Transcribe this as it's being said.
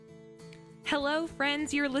Hello,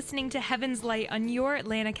 friends. You're listening to Heaven's Light on your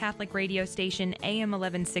Atlanta Catholic radio station, AM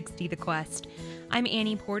 1160 The Quest. I'm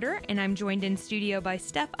Annie Porter, and I'm joined in studio by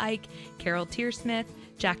Steph Ike, Carol Tearsmith,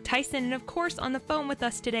 Jack Tyson, and of course on the phone with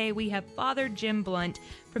us today we have Father Jim Blunt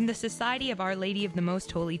from the Society of Our Lady of the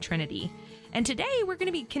Most Holy Trinity. And today we're going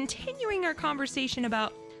to be continuing our conversation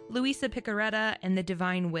about Luisa Picarretta and the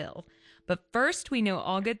divine will. But first, we know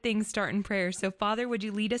all good things start in prayer. So, Father, would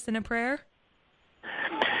you lead us in a prayer?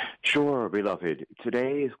 Sure, beloved.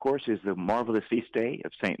 Today, of course, is the marvelous feast day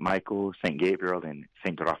of St. Michael, St. Gabriel, and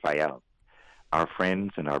St. Raphael, our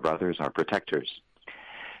friends and our brothers, our protectors.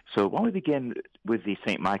 So why don't we begin with the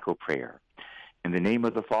St. Michael prayer? In the name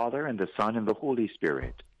of the Father, and the Son, and the Holy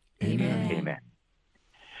Spirit. Amen. Amen.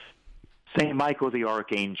 St. Michael the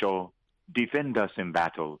Archangel, defend us in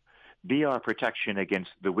battle. Be our protection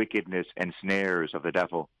against the wickedness and snares of the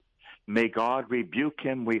devil. May God rebuke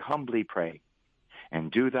him, we humbly pray. And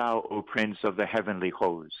do thou, O Prince of the heavenly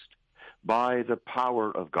host, by the power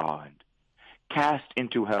of God, cast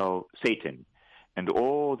into hell Satan and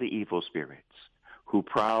all the evil spirits who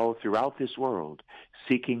prowl throughout this world,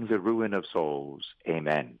 seeking the ruin of souls.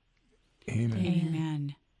 Amen. Amen.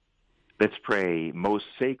 Amen. Let's pray. Most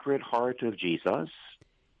Sacred Heart of Jesus,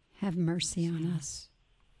 Have mercy on us.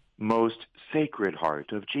 Most Sacred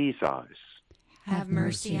Heart of Jesus, Have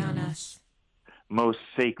mercy on us. Most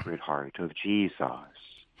Sacred Heart of Jesus,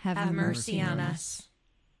 Have mercy on us.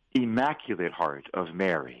 Immaculate Heart of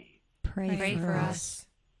Mary, Pray for us.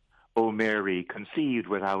 O Mary, conceived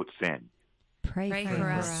without sin, Pray for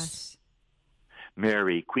us.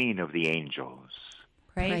 Mary, Queen of the Angels,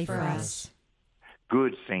 Pray for us.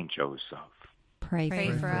 good Saint Joseph, Pray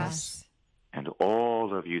for us. and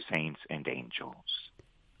all of you saints and angels.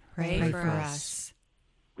 Pray for us.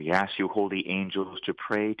 We ask you, holy angels, to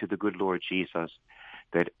pray to the good Lord Jesus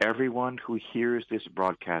that everyone who hears this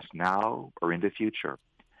broadcast now or in the future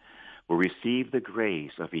will receive the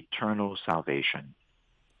grace of eternal salvation.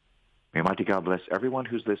 May Almighty God bless everyone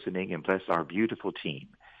who's listening and bless our beautiful team.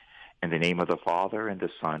 In the name of the Father, and the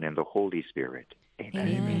Son, and the Holy Spirit. Amen.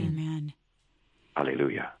 Amen.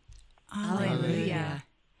 Hallelujah. Hallelujah.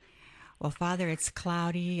 Well, Father, it's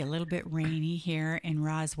cloudy, a little bit rainy here in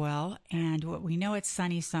Roswell, and we know it's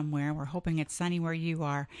sunny somewhere. We're hoping it's sunny where you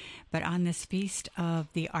are. But on this Feast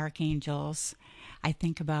of the Archangels, I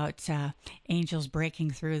think about angels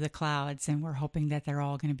breaking through the clouds, and we're hoping that they're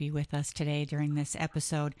all going to be with us today during this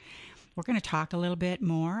episode. We're going to talk a little bit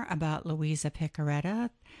more about Luisa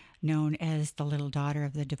Picarretta, known as the little daughter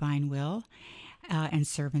of the divine will and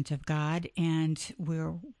servant of God. And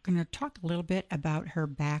we're going to talk a little bit about her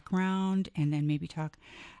background and then maybe talk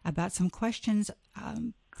about some questions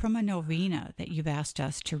from a novena that you've asked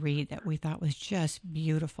us to read that we thought was just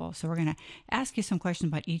beautiful. So we're going to ask you some questions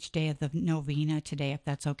about each day of the novena today, if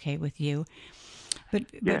that's okay with you.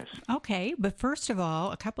 Yes. Okay. But first of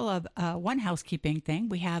all, a couple of one housekeeping thing.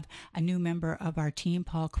 We have a new member of our team,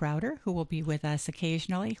 Paul Crowder, who will be with us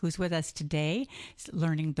occasionally, who's with us today,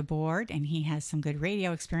 learning the board, and he has some good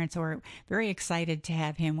radio experience. So we're very excited to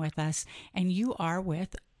have him with us. And you are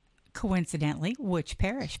with, coincidentally, which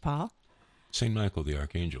parish, Paul? St. Michael the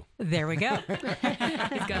Archangel. There we go.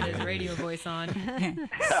 He's got his radio voice on.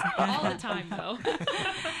 All the time, though.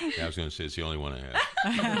 Yeah, I was going to say it's the only one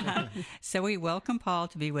I have. So we welcome Paul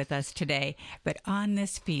to be with us today. But on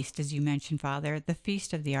this feast, as you mentioned, Father, the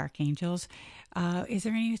Feast of the Archangels, is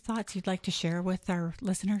there any thoughts you'd like to share with our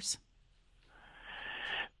listeners?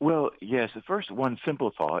 Well, yes. First, one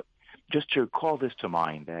simple thought, just to call this to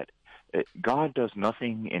mind, that God does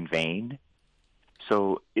nothing in vain.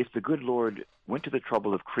 So if the good Lord went to the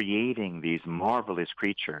trouble of creating these marvelous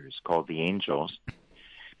creatures called the angels,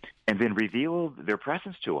 and then revealed their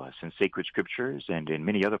presence to us in sacred scriptures and in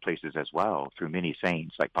many other places as well through many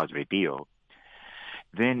saints like Padre Pio,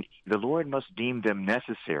 then the Lord must deem them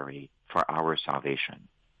necessary for our salvation.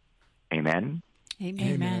 Amen?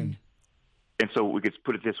 Amen. And so we could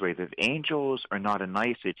put it this way, that angels are not a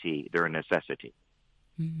nicety, they're a necessity.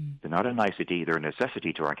 Mm-hmm. They're not a nicety, they're a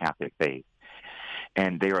necessity to our Catholic faith.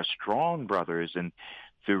 And they are strong brothers, and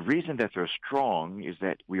the reason that they're strong is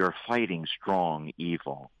that we are fighting strong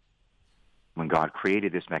evil. When God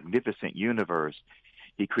created this magnificent universe,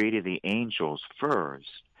 he created the angels first.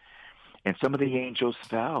 And some of the angels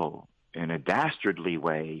fell in a dastardly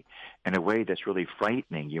way, in a way that's really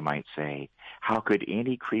frightening, you might say. How could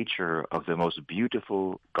any creature of the most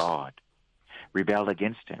beautiful God rebel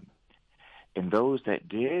against him? And those that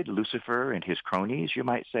did, Lucifer and his cronies, you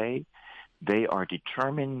might say, they are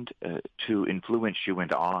determined to influence you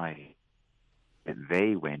and I. And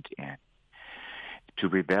they went in to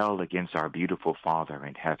rebel against our beautiful Father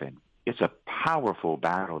in heaven. It's a powerful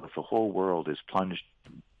battle that the whole world is plunged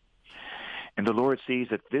in. And the Lord sees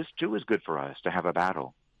that this too is good for us to have a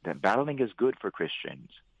battle, that battling is good for Christians,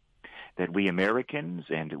 that we Americans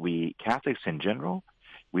and we Catholics in general,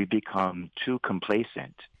 we become too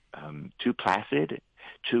complacent, too placid,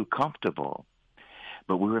 too comfortable.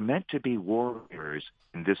 But we were meant to be warriors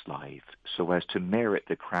in this life so as to merit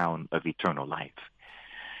the crown of eternal life.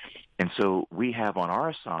 And so we have on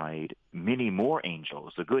our side many more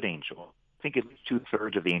angels, the good angel. I think at least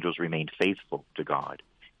 2/3 of the angels remained faithful to God,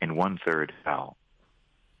 and 1/3 fell.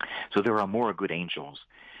 So there are more good angels.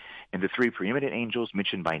 And the three preeminent angels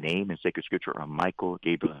mentioned by name in sacred scripture are Michael,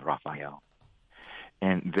 Gabriel, and Raphael.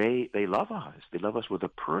 And they love us. They love us with a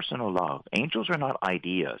personal love. Angels are not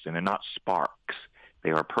ideas, and they're not sparks. They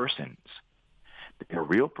are persons. They're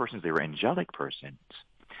real persons. They were angelic persons.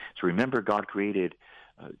 So remember, God created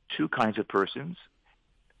two kinds of persons,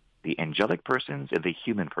 the angelic persons and the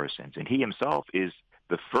human persons. And he himself is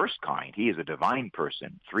the first kind. He is a divine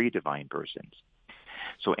person, three divine persons.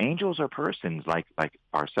 So angels are persons like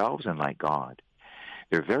ourselves and like God.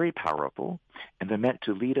 They're very powerful, and they're meant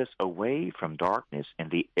to lead us away from darkness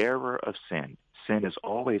and the error of sin. Sin is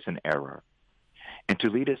always an error. And to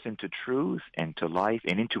lead us into truth and to life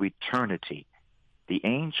and into eternity. The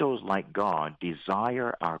angels, like God,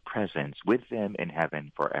 desire our presence with them in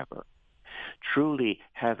heaven forever. Truly,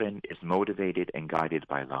 heaven is motivated and guided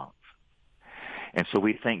by love. And so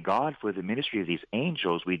we thank God for the ministry of these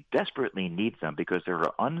angels. We desperately need them because there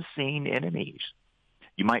are unseen enemies.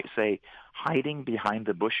 You might say, hiding behind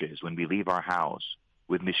the bushes when we leave our house,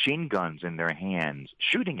 with machine guns in their hands,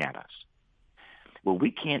 shooting at us. Well,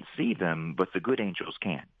 we can't see them, but the good angels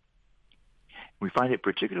can. We find it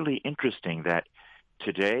particularly interesting that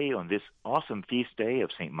today, on this awesome feast day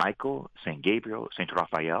of St. Michael, St. Gabriel, St.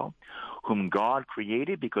 Raphael, whom God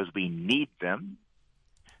created because we need them,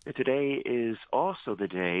 that today is also the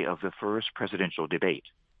day of the first presidential debate.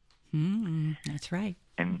 That's right.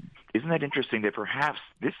 And isn't that interesting that perhaps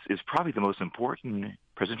this is probably the most important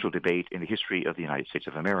presidential debate in the history of the United States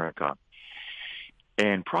of America,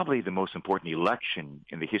 and probably the most important election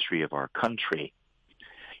in the history of our country.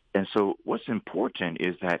 And so what's important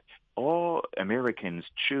is that all Americans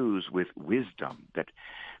choose with wisdom, that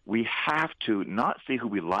we have to not see who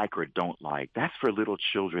we like or don't like. That's for little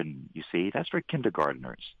children, you see. That's for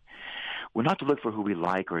kindergartners. We're not to look for who we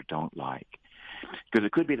like or don't like, because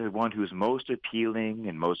it could be the one who's most appealing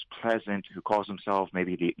and most pleasant, who calls himself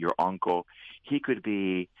maybe your uncle. He could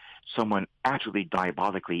be someone absolutely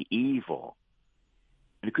diabolically evil.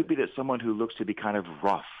 And it could be that someone who looks to be kind of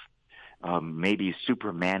rough, maybe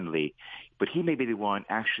super manly, but he may be the one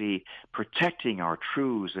actually protecting our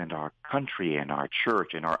truths and our country and our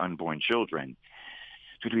church and our unborn children.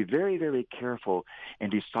 So to be very, very careful in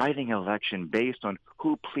deciding an election based on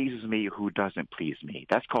who pleases me, who doesn't please me.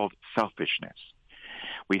 That's called selfishness.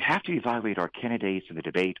 We have to evaluate our candidates in the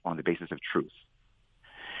debate on the basis of truth.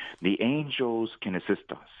 The angels can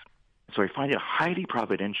assist us. So I find it highly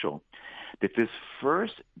providential that this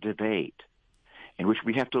first debate, in which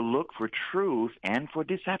we have to look for truth and for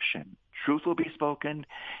deception. Truth will be spoken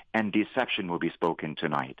and deception will be spoken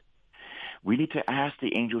tonight. We need to ask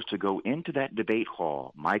the angels to go into that debate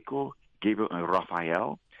hall, Michael, Gabriel, and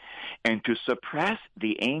Raphael, and to suppress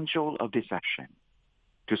the angel of deception,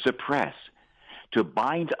 to suppress, to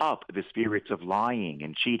bind up the spirits of lying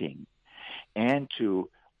and cheating, and to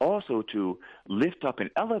also to lift up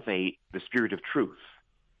and elevate the spirit of truth.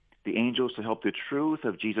 The angels to help the truth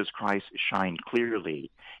of Jesus Christ shine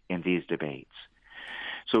clearly in these debates.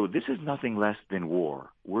 So this is nothing less than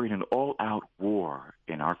war. We're in an all-out war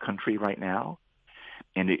in our country right now,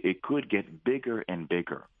 and it could get bigger and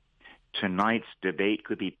bigger. Tonight's debate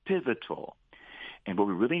could be pivotal, and what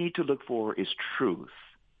we really need to look for is truth.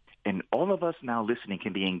 And all of us now listening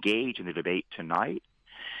can be engaged in the debate tonight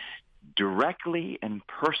directly and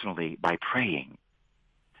personally by praying,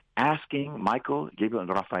 asking Michael, Gabriel, and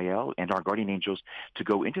Raphael and our guardian angels to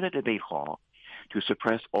go into the debate hall to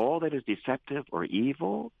suppress all that is deceptive or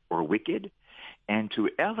evil or wicked, and to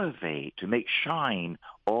elevate, to make shine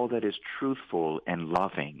all that is truthful and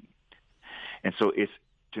loving. And so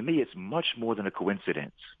to me, it's much more than a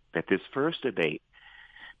coincidence that this first debate,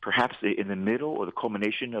 perhaps in the middle or the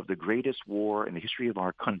culmination of the greatest war in the history of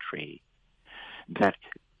our country, that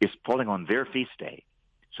is falling on their feast day,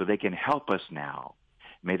 so they can help us now.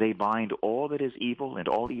 May they bind all that is evil and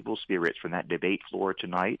all evil spirits from that debate floor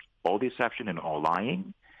tonight, all deception and all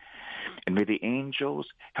lying. And may the angels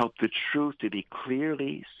help the truth to be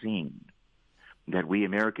clearly seen, that we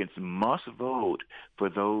Americans must vote for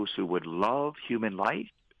those who would love human life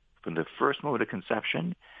from the first moment of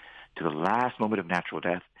conception to the last moment of natural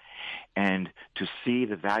death, and to see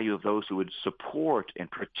the value of those who would support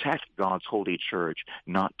and protect God's holy church,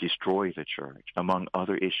 not destroy the church. Among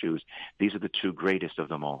other issues, these are the two greatest of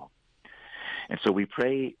them all. And so we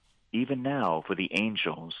pray even now for the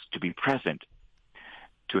angels to be present,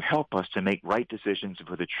 to help us to make right decisions and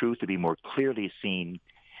for the truth to be more clearly seen,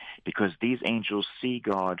 because these angels see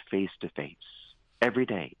God face to face every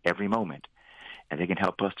day, every moment. And they can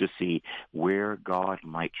help us to see where God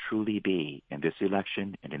might truly be in this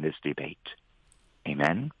election and in this debate.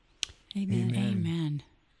 Amen? Amen. Amen.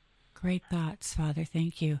 Great thoughts, Father.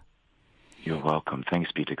 Thank you. You're welcome.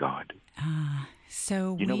 Thanks be to God.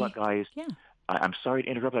 You know what, guys? Yeah. I'm sorry to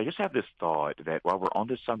interrupt, but I just have this thought that while we're on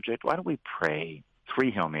this subject, why don't we pray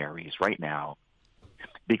 3 Hail Marys right now?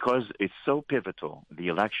 Because it's so pivotal, the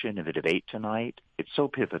election and the debate tonight, it's so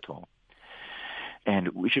pivotal. And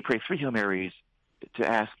we should pray 3 Hail Marys to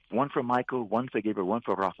ask, one for Michael, one for Gabriel, one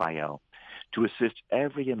for Raphael, to assist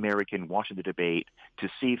every American watching the debate to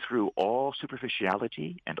see through all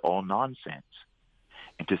superficiality and all nonsense,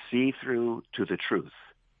 and to see through to the truth.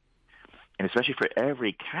 And especially for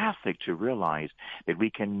every Catholic to realize that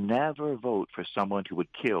we can never vote for someone who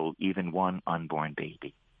would kill even one unborn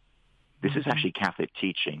baby. This is actually Catholic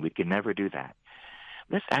teaching. We can never do that.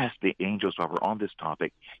 Let's ask the angels while we're on this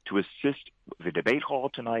topic to assist the debate hall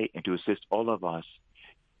tonight and to assist all of us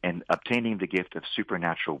in obtaining the gift of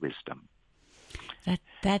supernatural wisdom.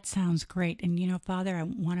 That sounds great. And, Father, I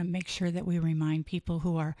want to make sure that we remind people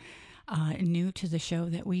who are new to the show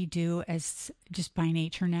that we do, as just by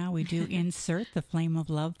nature now, we do insert the Flame of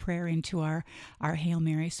Love prayer into our Hail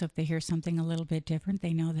Mary. So if they hear something a little bit different,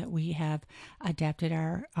 they know that we have adapted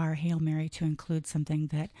our Hail Mary to include something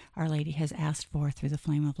that Our Lady has asked for through the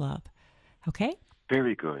Flame of Love. Okay?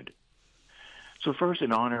 Very good. So first,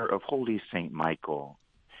 in honor of Holy Saint Michael,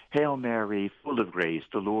 Hail Mary, full of grace,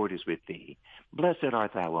 the Lord is with thee. Blessed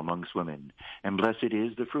art thou amongst women, and blessed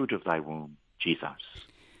is the fruit of thy womb, Jesus.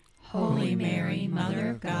 Holy Mary,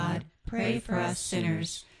 Mother of God, pray for us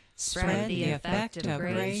sinners. Spread the effective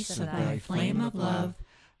grace of thy flame of love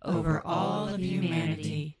over all of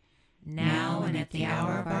humanity, now and at the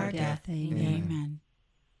hour of our death. Amen.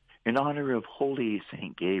 In honor of Holy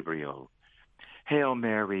Saint Gabriel, Hail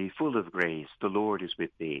Mary, full of grace, the Lord is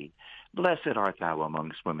with thee. Blessed art thou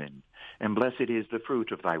amongst women, and blessed is the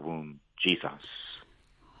fruit of thy womb, Jesus.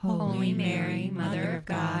 Holy Mary, Mother of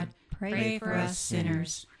God, pray for us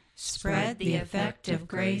sinners. Spread the effective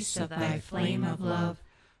grace of thy flame of love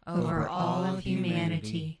over all of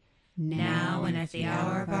humanity, now and at the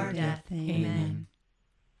hour of our death. Amen.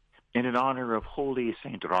 And in honor of Holy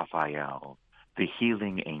Saint Raphael, the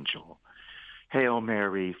healing angel, Hail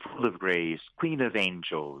Mary, full of grace, Queen of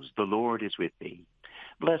angels, the Lord is with thee.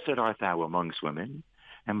 Blessed art thou amongst women,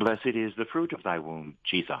 and blessed is the fruit of thy womb,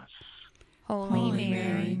 Jesus. Holy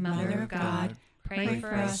Mary, Mother of God, pray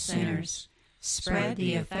for us sinners. Spread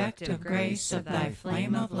the effective grace of thy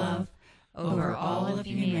flame of love over all of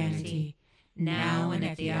humanity, now and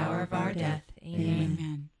at the hour of our death.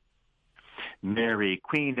 Amen. Mary,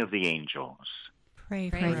 Queen of the angels,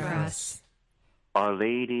 Pray for us. Our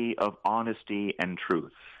Lady of honesty and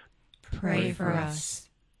truth, Pray for us.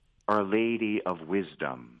 Our Lady of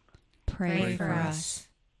wisdom, Pray for us.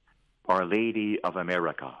 Our Lady of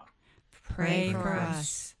America, Pray for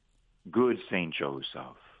us. Good Saint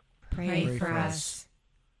Joseph, Pray for us.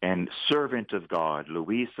 and servant of God,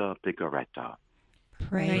 Luisa Picarretta.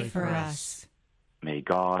 Pray for us. May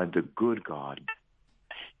God, the good God,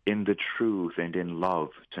 in the truth and in love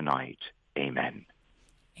tonight. Amen.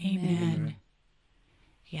 Amen.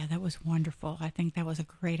 Yeah, that was wonderful. I think that was a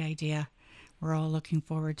great idea. We're all looking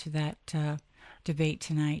forward to that debate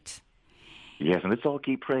tonight. Yes, and let's all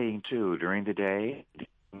keep praying, too, during the day. The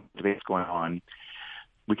debate's going on.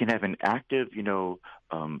 We can have an active,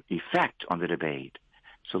 effect on the debate.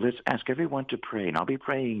 So let's ask everyone to pray. And I'll be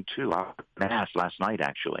praying, too. I Mass last night,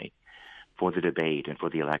 actually, for the debate and for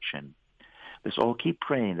the election. Let's all keep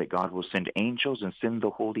praying that God will send angels and send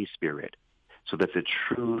the Holy Spirit so that the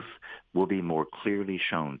truth will be more clearly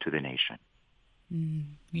shown to the nation.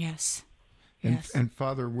 Yes. And, Yes. and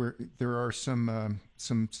Father, there are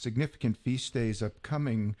some significant feast days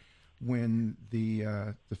upcoming when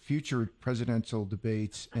the future presidential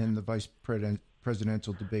debates and the vice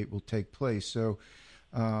presidential debate will take place. So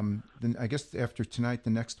then I guess after tonight,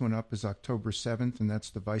 the next one up is October 7th, and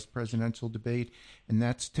that's the vice presidential debate, and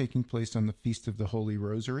that's taking place on the Feast of the Holy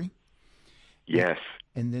Rosary. Yes.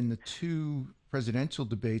 And then the two presidential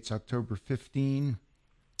debates, October 15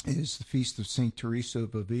 is the Feast of St. Teresa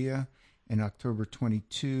of Avila, and October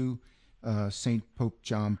 22, St. Pope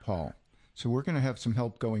John Paul. So we're going to have some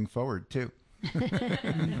help going forward, too.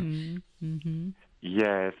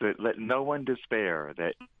 Yes, let no one despair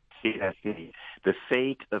that the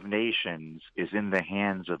fate of nations is in the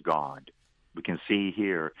hands of God. We can see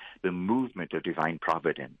here the movement of divine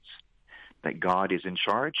providence, that God is in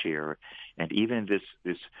charge here, and even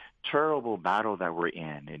this terrible battle that we're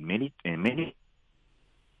in many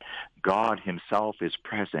God himself is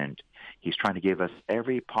present. He's trying to give us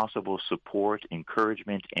every possible support,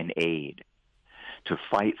 encouragement, and aid to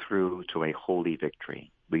fight through to a holy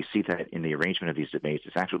victory. We see that in the arrangement of these debates.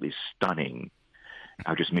 It's absolutely stunning.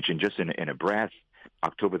 I'll just mention just in a breath,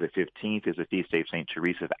 October the 15th is the feast day of St.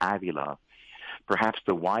 Teresa of Avila, perhaps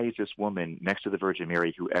the wisest woman next to the Virgin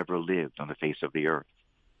Mary who ever lived on the face of the earth.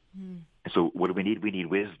 And so what do we need? We need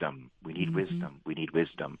wisdom. We need wisdom. We need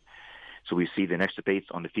wisdom. So we see the next debates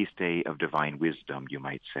on the feast day of divine wisdom, you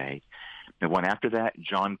might say. The one after that,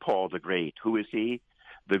 John Paul the Great. Who is he?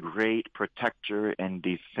 The great protector and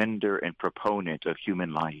defender and proponent of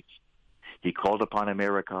human life. He called upon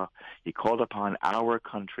America. He called upon our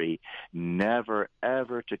country never,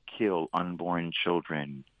 ever to kill unborn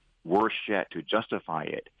children. Worse yet, to justify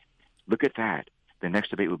it. Look at that. The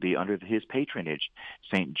next debate will be under his patronage.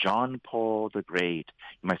 St. John Paul the Great,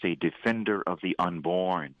 you might say, defender of the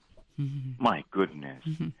unborn. My goodness.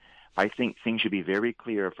 I think things should be very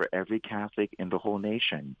clear for every Catholic in the whole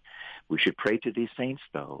nation. We should pray to these saints,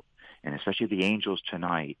 though, and especially the angels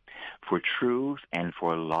tonight, for truth and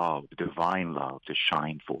for love, divine love, to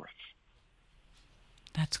shine forth.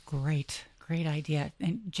 That's great. Great idea.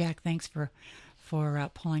 And Jack, thanks for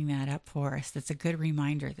pulling that up for us. That's a good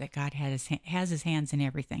reminder that God has his hands in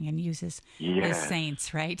everything and uses his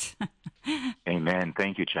saints, right? Amen.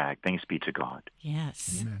 Thank you, Jack. Thanks be to God.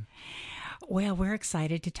 Yes. Amen. Well, we're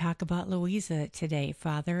excited to talk about Luisa today,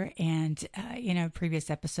 Father. And in a previous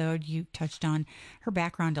episode, you touched on her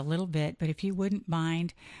background a little bit, but if you wouldn't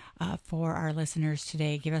mind for our listeners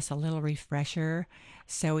today, give us a little refresher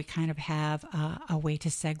so we kind of have a way to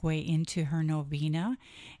segue into her novena.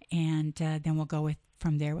 And then we'll go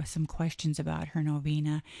from there with some questions about her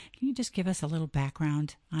novena. Can you just give us a little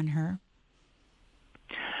background on her?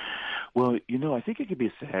 Well, I think it could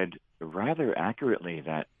be said rather accurately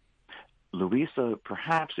that Luisa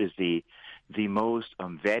perhaps is the most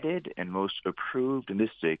vetted and most approved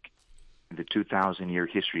mystic in the 2,000-year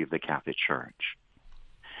history of the Catholic Church.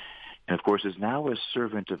 And, of course, is now a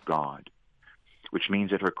servant of God, which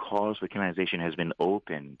means that her cause for canonization has been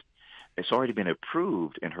opened. It's already been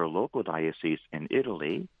approved in her local diocese in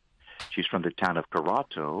Italy. She's from the town of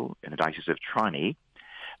Corato in the Diocese of Trani,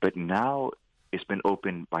 but now it's been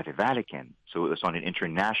opened by the Vatican, so it's on an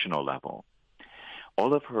international level.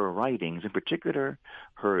 All of her writings, in particular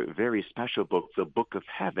her very special book, the Book of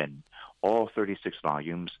Heaven, all 36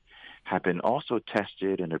 volumes, have been also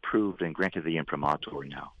tested and approved and granted the imprimatur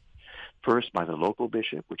now. First by the local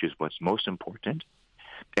bishop, which is what's most important,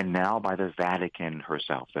 and now by the Vatican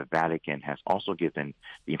herself. The Vatican has also given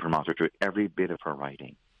the imprimatur to every bit of her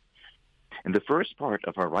writing. And the first part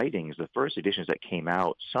of her writings, the first editions that came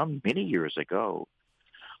out some many years ago,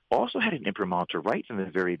 also had an imprimatur right from the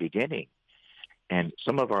very beginning. And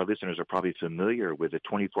some of our listeners are probably familiar with the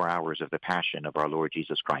 24 Hours of the Passion of our Lord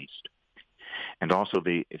Jesus Christ. And also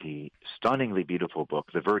the stunningly beautiful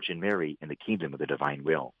book, The Virgin Mary in the Kingdom of the Divine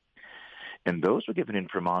Will. And those were given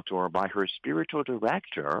imprimatur by her spiritual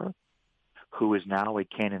director, who is now a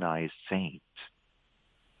canonized saint.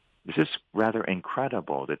 This is rather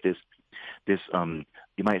incredible that this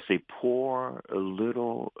you might say poor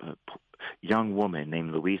little young woman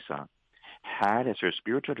named Luisa had as her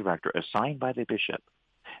spiritual director, assigned by the bishop,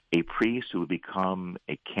 a priest who would become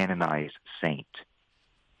a canonized saint,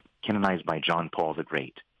 canonized by John Paul the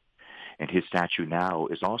Great. And his statue now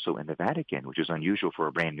is also in the Vatican, which is unusual for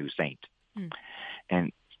a brand new saint.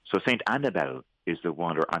 And so Saint Annabelle is the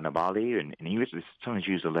one, or Annabelle, and in English they sometimes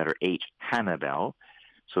use the letter H, Hannibal.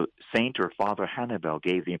 So Saint or Father Hannibal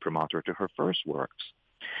gave the imprimatur to her first works.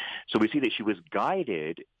 So we see that she was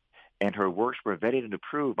guided and her works were vetted and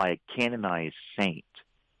approved by a canonized saint.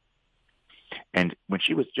 And when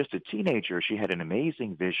she was just a teenager, she had an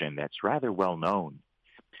amazing vision that's rather well known,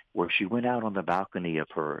 where she went out on the balcony of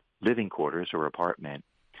her living quarters, her apartment,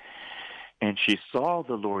 and she saw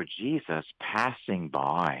the Lord Jesus passing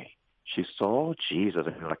by. She saw Jesus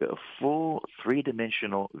in like a full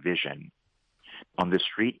three-dimensional vision on the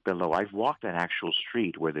street below. I've walked an actual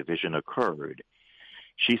street where the vision occurred.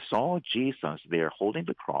 She saw Jesus there holding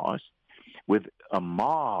the cross with a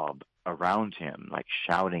mob around him, like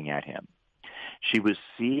shouting at him. She was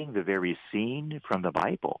seeing the very scene from the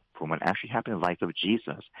Bible, from what actually happened in the life of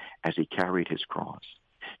Jesus as he carried his cross.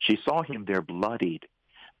 She saw him there bloodied.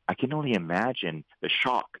 I can only imagine the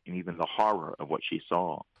shock and even the horror of what she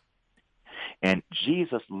saw. And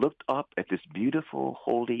Jesus looked up at this beautiful,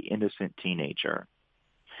 holy, innocent teenager,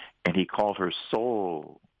 and he called her,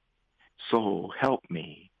 "Soul, soul, help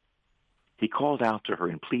me." He called out to her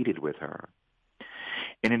and pleaded with her.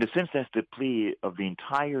 And in a sense, that's the plea of the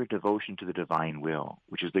entire devotion to the divine will,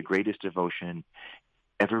 which is the greatest devotion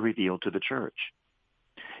ever revealed to the church.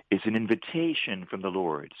 It's an invitation from the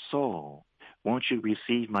Lord. "Soul, won't you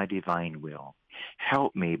receive my divine will?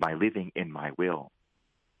 Help me by living in my will."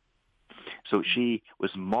 So she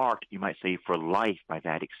was marked, you might say, for life by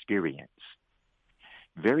that experience.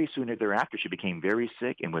 Very soon thereafter, she became very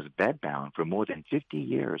sick and was bedbound for more than 50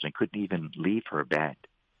 years and couldn't even leave her bed.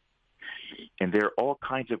 And there all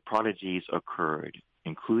kinds of prodigies occurred,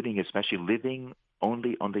 including especially living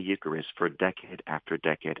only on the Eucharist for decade after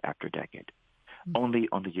decade after decade. Only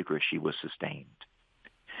on the Eucharist she was sustained.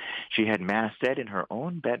 She had Mass said in her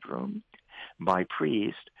own bedroom by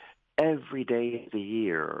priest every day of the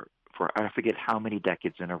year for I forget how many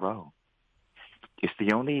decades in a row. It's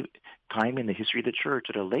the only time in the history of the church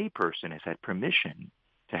that a layperson has had permission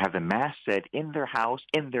to have the Mass said in their house,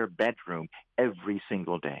 in their bedroom, every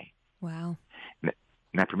single day. Wow. And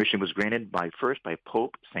that permission was granted first by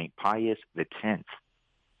Pope St. Pius X.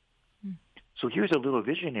 So here's a little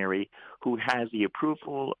visionary who has the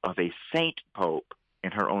approval of a saint pope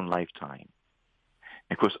in her own lifetime.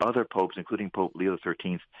 And of course, other popes, including Pope Leo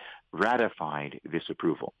XIII, ratified this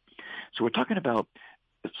approval. So we're talking about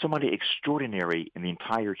somebody extraordinary in the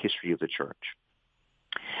entire history of the church.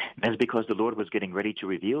 And that's because the Lord was getting ready to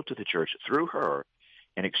reveal to the church through her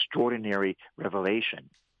an extraordinary revelation.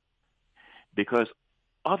 Because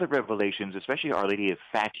other revelations, especially Our Lady of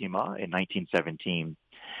Fatima in 1917,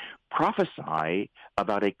 prophesy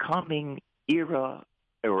about a coming era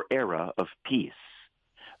of peace,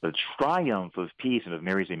 the triumph of peace and of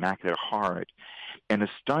Mary's Immaculate Heart, and a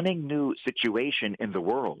stunning new situation in the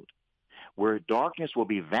world where darkness will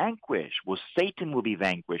be vanquished, where Satan will be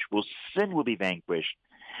vanquished, where sin will be vanquished,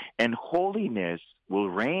 and holiness will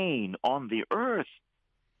reign on the earth.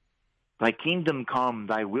 Thy kingdom come,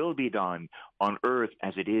 thy will be done on earth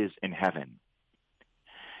as it is in heaven.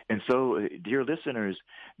 And so, dear listeners,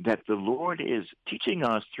 that the Lord is teaching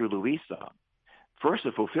us through Luisa, first,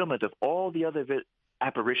 the fulfillment of all the other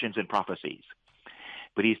apparitions and prophecies.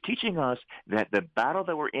 But he's teaching us that the battle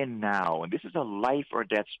that we're in now, and this is a life or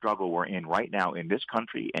death struggle we're in right now in this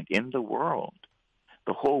country and in the world.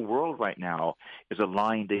 The whole world right now is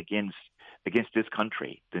aligned against this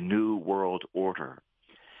country, the New World Order.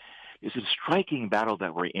 It's a striking battle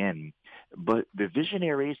that we're in, but the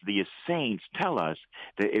visionaries, the saints, tell us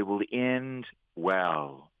that it will end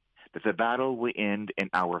well, that the battle will end in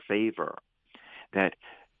our favor, that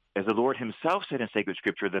as the Lord himself said in sacred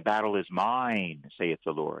scripture, the battle is mine, saith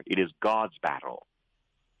the Lord. It is God's battle.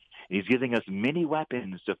 He's giving us many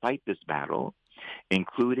weapons to fight this battle,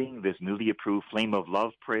 including this newly approved Flame of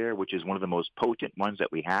Love prayer, which is one of the most potent ones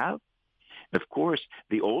that we have. And of course,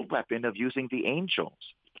 the old weapon of using the angels.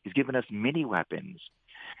 He's given us many weapons.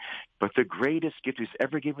 But the greatest gift he's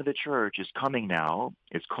ever given the church is coming now.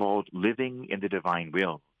 It's called living in the divine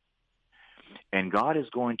will. And God is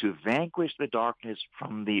going to vanquish the darkness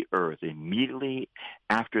from the earth immediately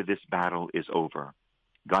after this battle is over.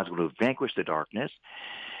 God's going to vanquish the darkness.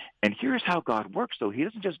 And here's how God works, though. He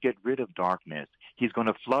doesn't just get rid of darkness. He's going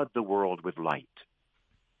to flood the world with light.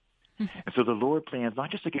 And so the Lord plans not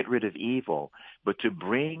just to get rid of evil, but to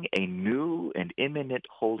bring a new and imminent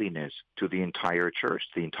holiness to the entire church,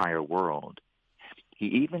 the entire world. He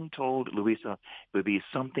even told Luisa it would be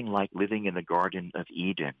something like living in the Garden of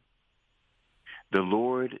Eden. The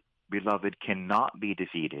Lord, beloved, cannot be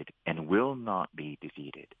defeated and will not be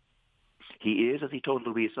defeated. He is, as he told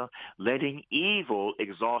Luisa, letting evil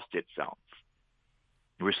exhaust itself.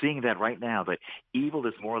 We're seeing that right now, that evil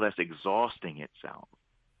is more or less exhausting itself.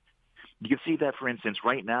 You can see that, for instance,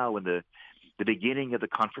 right now in the beginning of the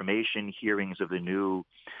confirmation hearings of the new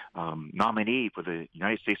nominee for the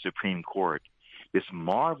United States Supreme Court, this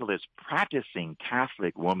marvelous practicing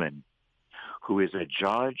Catholic woman who is a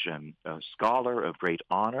judge and a scholar of great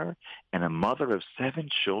honor and a mother of 7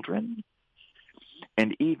 children.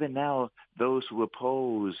 And even now, those who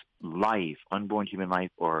oppose life, unborn human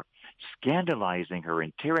life, are scandalizing her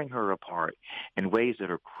and tearing her apart in ways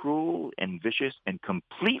that are cruel and vicious and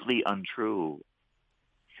completely untrue.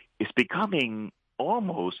 It's becoming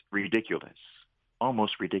almost ridiculous.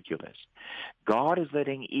 Almost ridiculous. God is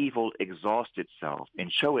letting evil exhaust itself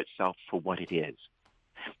and show itself for what it is.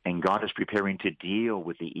 And God is preparing to deal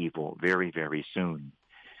with the evil very, very soon.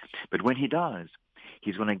 But when he does,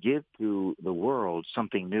 he's going to give to the world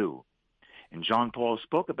something new. And John Paul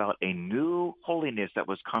spoke about a new holiness that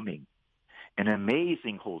was coming, an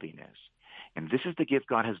amazing holiness. And this is the gift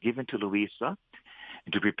God has given to Luisa.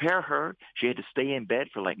 And to prepare her, she had to stay in bed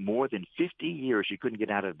for like more than 50 years. She couldn't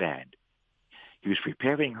get out of bed. He was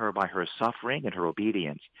preparing her by her suffering and her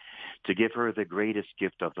obedience to give her the greatest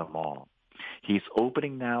gift of them all. He's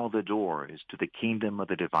opening now the doors to the kingdom of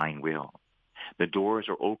the divine will. The doors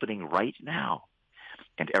are opening right now.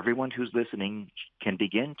 And everyone who's listening can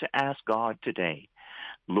begin to ask God today,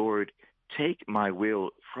 Lord, take my will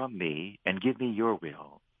from me and give me your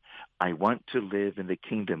will. I want to live in the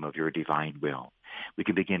kingdom of your divine will. We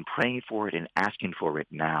can begin praying for it and asking for it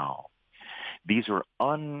now. These are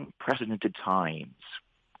unprecedented times.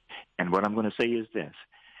 And what I'm going to say is this.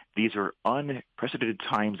 These are unprecedented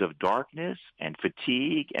times of darkness and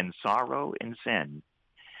fatigue and sorrow and sin.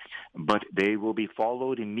 But they will be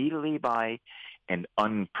followed immediately by an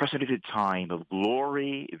unprecedented time of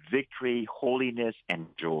glory, victory, holiness, and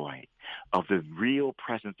joy of the real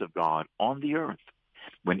presence of God on the earth,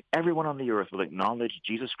 when everyone on the earth will acknowledge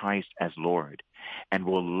Jesus Christ as Lord and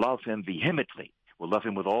will love him vehemently, will love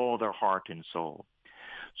him with all their heart and soul.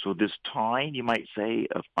 So this time, you might say,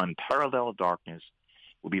 of unparalleled darkness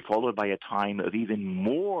will be followed by a time of even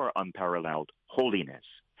more unparalleled holiness.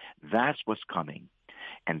 That's what's coming.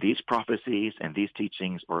 And these prophecies and these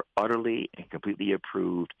teachings are utterly and completely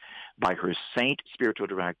approved by her saint spiritual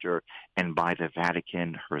director and by the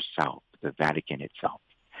Vatican herself, the Vatican itself.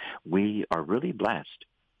 We are really blessed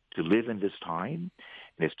to live in this time.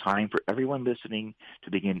 And it's time for everyone listening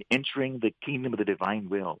to begin entering the kingdom of the divine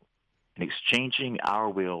will and exchanging our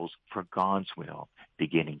wills for God's will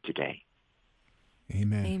beginning today.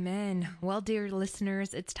 Amen. Amen. Well, dear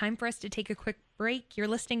listeners, it's time for us to take a quick break. You're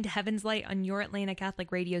listening to Heaven's Light on your Atlanta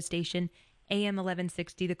Catholic radio station, AM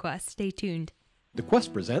 1160 The Quest. Stay tuned. The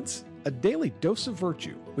Quest presents A Daily Dose of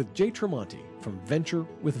Virtue with Jay Tremonti from Venture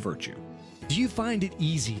with Virtue. Do you find it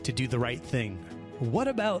easy to do the right thing? What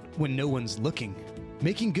about when no one's looking?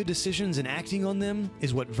 Making good decisions and acting on them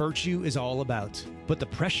is what virtue is all about. But the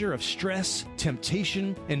pressure of stress,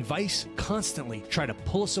 temptation, and vice constantly try to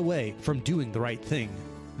pull us away from doing the right thing.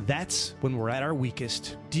 That's when we're at our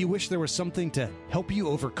weakest. Do you wish there was something to help you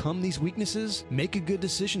overcome these weaknesses, make a good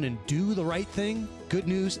decision, and do the right thing? Good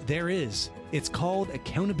news, there is. It's called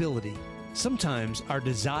accountability. Sometimes our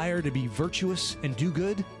desire to be virtuous and do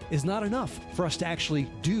good is not enough for us to actually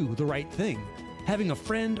do the right thing. Having a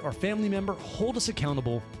friend or family member hold us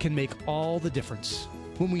accountable can make all the difference.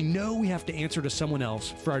 When we know we have to answer to someone else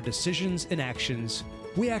for our decisions and actions,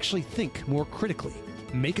 we actually think more critically,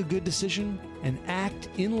 make a good decision, and act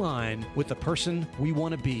in line with the person we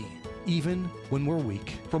want to be, even when we're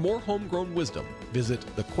weak. For more homegrown wisdom, visit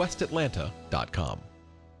thequestatlanta.com.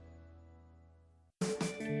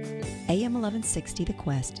 AM 1160 The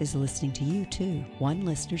Quest is listening to you too. One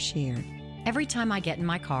listener shared. Every time I get in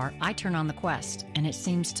my car, I turn on the Quest, and it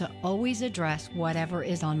seems to always address whatever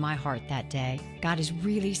is on my heart that day. God is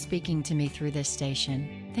really speaking to me through this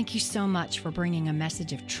station. Thank you so much for bringing a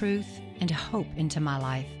message of truth and hope into my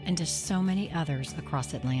life and to so many others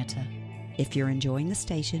across Atlanta. If you're enjoying the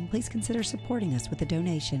station, please consider supporting us with a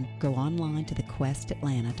donation. Go online to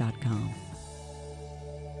thequestatlanta.com.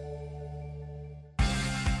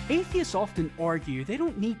 Atheists often argue they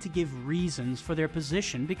don't need to give reasons for their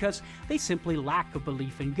position because they simply lack a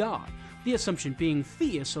belief in God, the assumption being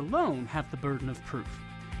theists alone have the burden of proof.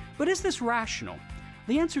 But is this rational?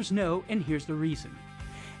 The answer is no, and here's the reason.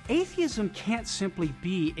 Atheism can't simply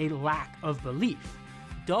be a lack of belief.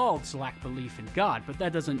 Dogs lack belief in God, but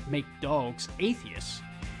that doesn't make dogs atheists.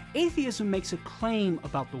 Atheism makes a claim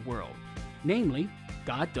about the world, namely,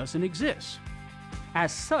 God doesn't exist.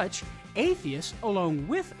 As such, atheists, along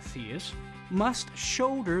with theists, must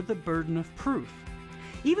shoulder the burden of proof.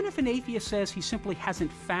 Even if an atheist says he simply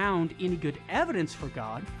hasn't found any good evidence for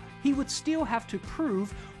God, he would still have to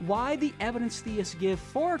prove why the evidence theists give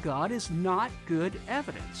for God is not good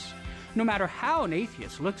evidence. No matter how an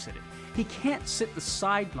atheist looks at it, he can't sit the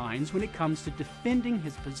sidelines when it comes to defending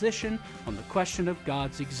his position on the question of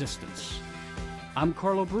God's existence. I'm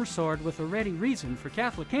Carlo Broussard with a ready reason for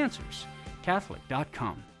Catholic Answers,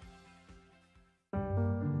 Catholic.com.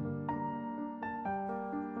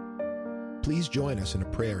 Please join us in a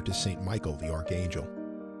prayer to St. Michael the Archangel.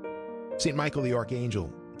 St. Michael the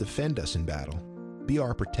Archangel, defend us in battle. Be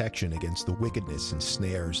our protection against the wickedness and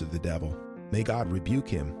snares of the devil. May God rebuke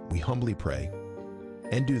him, we humbly pray.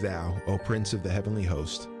 And do thou, O Prince of the heavenly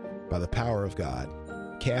host, by the power of God,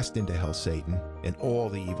 cast into hell Satan and all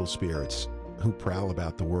the evil spirits who prowl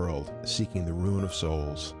about the world, seeking the ruin of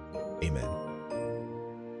souls. Amen.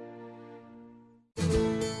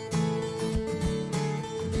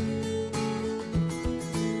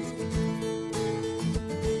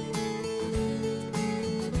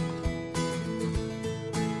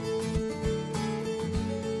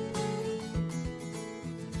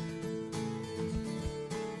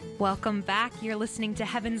 Welcome back. You're listening to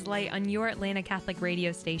Heaven's Light on your Atlanta Catholic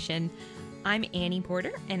radio station. I'm Annie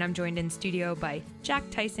Porter, and I'm joined in studio by Jack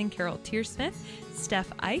Tyson, Carol Tearsmith,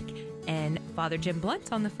 Steph Ike, and Father Jim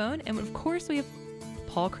Blunt on the phone. And of course, we have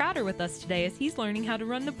Paul Crowder with us today as he's learning how to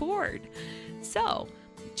run the board. So,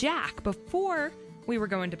 Jack, before we were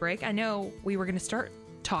going to break, I know we were going to start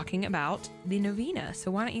talking about the novena.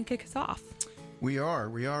 So why don't you kick us off? We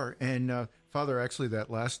are. And Father, actually,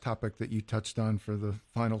 that last topic that you touched on for the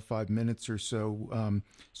final 5 minutes or so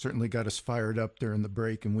certainly got us fired up during the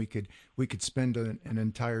break, and we could spend an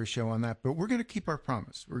entire show on that. But we're going to keep our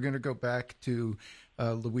promise. We're going to go back to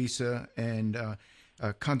Luisa and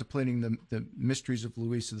contemplating the mysteries of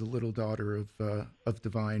Luisa, the little daughter of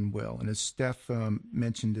divine will. And as Steph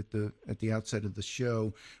mentioned at the outset of the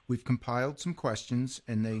show, we've compiled some questions,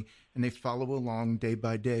 and they follow along day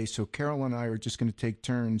by day. So Carol and I are just going to take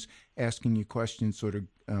turns asking you questions, sort of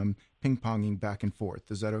ping-ponging back and forth.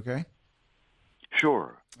 Is that okay?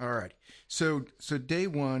 Sure. All right. So day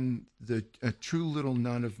one, a true little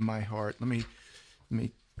nun of my heart. Let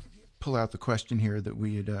me pull out the question here that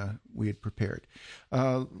we had prepared.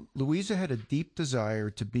 Luisa had a deep desire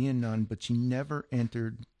to be a nun, but she never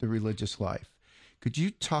entered the religious life. Could you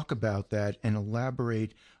talk about that and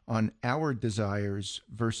elaborate on our desires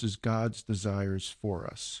versus God's desires for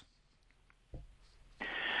us?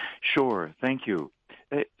 Sure. Thank you.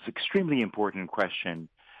 It's an extremely important question.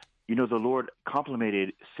 You know, the Lord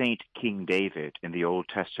complimented Saint King David in the Old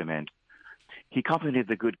Testament. He complimented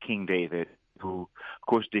the good King David, who, of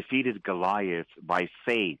course, defeated Goliath by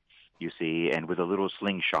faith, you see, and with a little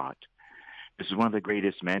slingshot. This is one of the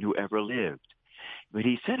greatest men who ever lived. But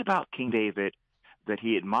he said about King David that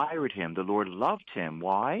he admired him. The Lord loved him.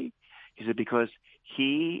 Why? He said, because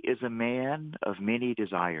he is a man of many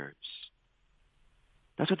desires.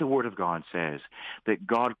 That's what the Word of God says, that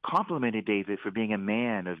God complimented David for being a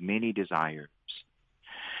man of many desires.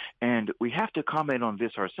 And we have to comment on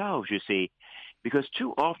this ourselves, you see, because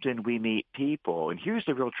too often we meet people, and here's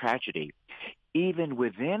the real tragedy, even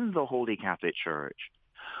within the Holy Catholic Church,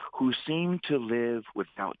 who seem to live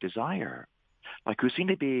without desire, like who seem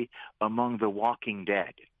to be among the walking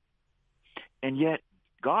dead. And yet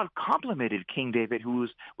God complimented King David, who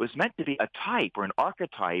was meant to be a type or an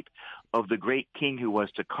archetype of the great king who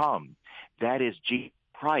was to come. That is Jesus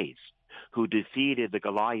Christ, who defeated the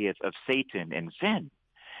Goliath of Satan and sin.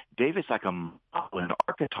 David's like a model, an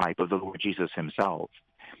archetype of the Lord Jesus himself.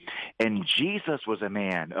 And Jesus was a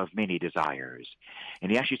man of many desires.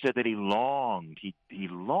 And he actually said that he longed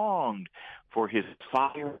for his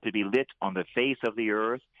fire to be lit on the face of the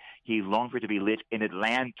earth. He longed for it to be lit in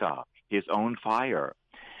Atlanta, his own fire.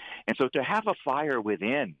 And so to have a fire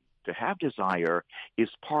within, to have desire, is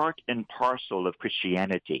part and parcel of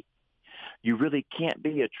Christianity. You really can't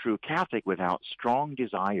be a true Catholic without strong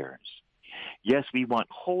desires. Yes, we want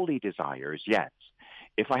holy desires, yes.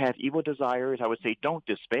 If I have evil desires, I would say don't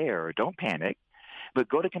despair, don't panic, but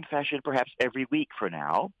go to confession perhaps every week for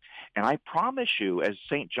now. And I promise you, as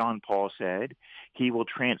St. John Paul said, he will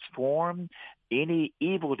transform any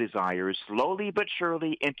evil desires slowly but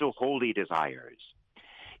surely into holy desires.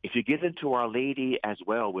 If you get into Our Lady as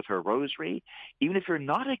well with her rosary, even if you're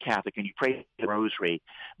not a Catholic and you pray the rosary,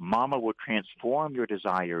 Mama will transform your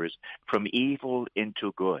desires from evil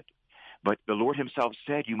into good. But the Lord himself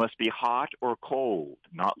said you must be hot or cold,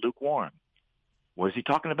 not lukewarm. What is he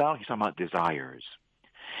talking about? He's talking about desires.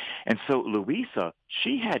 And so Luisa,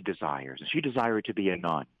 she had desires, and she desired to be a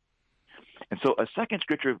nun. And so a second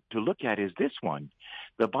scripture to look at is this one.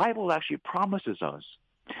 The Bible actually promises us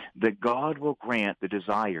that God will grant the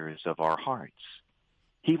desires of our hearts.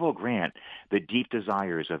 He will grant the deep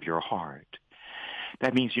desires of your heart.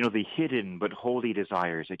 That means, the hidden but holy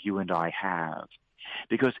desires that you and I have.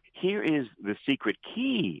 Because here is the secret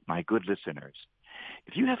key, my good listeners.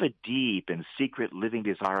 If you have a deep and secret living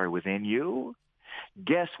desire within you,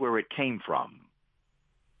 guess where it came from?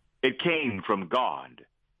 It came from God.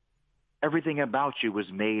 Everything about you was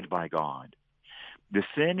made by God. The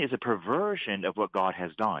sin is a perversion of what God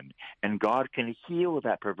has done, and God can heal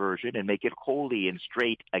that perversion and make it holy and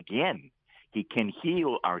straight again. He can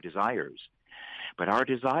heal our desires. But our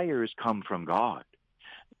desires come from God.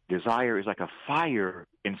 Desire is like a fire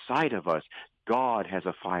inside of us. God has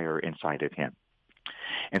a fire inside of him.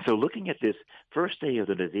 And so looking at this first day of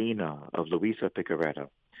the novena of Luisa Picarretta,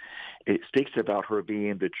 it speaks about her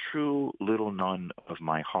being the true little nun of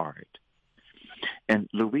my heart. And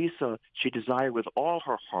Luisa, she desired with all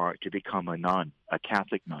her heart to become a nun, a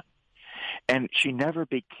Catholic nun. And she never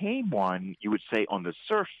became one, you would say, on the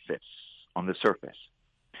surface.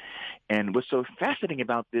 And what's so fascinating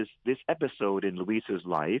about this episode in Luisa's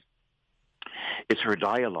life It's her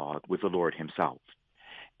dialogue with the Lord himself.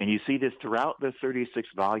 And you see this throughout the 36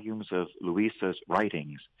 volumes of Luisa's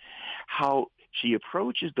writings, how she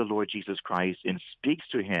approaches the Lord Jesus Christ and speaks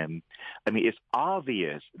to him. I mean, it's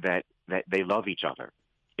obvious that they love each other.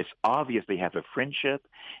 It's obvious they have a friendship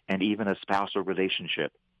and even a spousal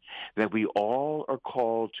relationship that we all are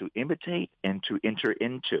called to imitate and to enter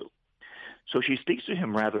into. So she speaks to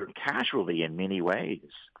him rather casually in many ways.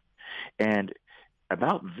 And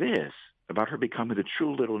about this, about her becoming the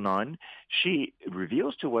true little nun, she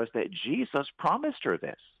reveals to us that Jesus promised her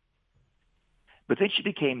this. But then she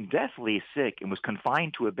became deathly sick and was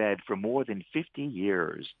confined to a bed for more than 50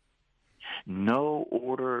 years. No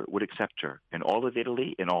order would accept her in all of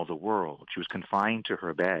Italy, in all the world. She was confined to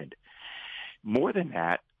her bed. More than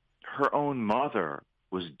that, her own mother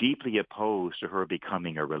was deeply opposed to her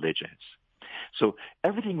becoming a religious. So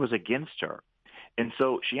everything was against her. And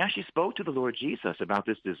so she actually spoke to the Lord Jesus about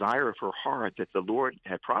this desire of her heart that the Lord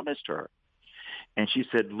had promised her. And she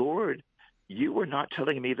said, Lord, you were not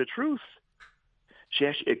telling me the truth. She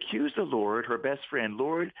actually accused the Lord, her best friend,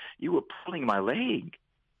 Lord, you were pulling my leg.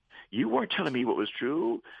 You weren't telling me what was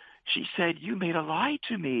true. She said, you made a lie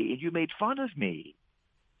to me and you made fun of me.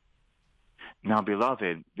 Now,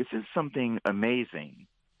 beloved, this is something amazing.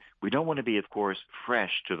 We don't want to be, of course,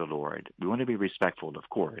 fresh to the Lord. We want to be respectful, of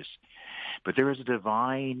course. But there is a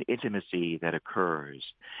divine intimacy that occurs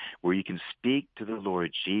where you can speak to the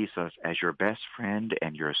Lord Jesus as your best friend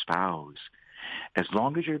and your spouse. As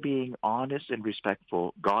long as you're being honest and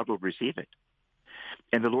respectful, God will receive it.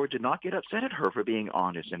 And the Lord did not get upset at her for being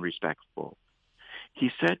honest and respectful.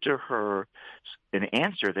 He said to her an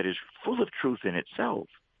answer that is full of truth in itself.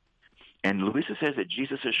 And Luisa says that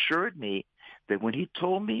Jesus assured me that when he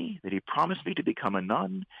told me that he promised me to become a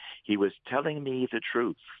nun, he was telling me the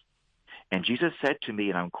truth. And Jesus said to me,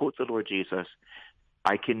 and I'll quote the Lord Jesus,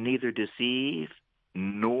 I can neither deceive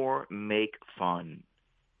nor make fun.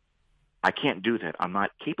 I can't do that. I'm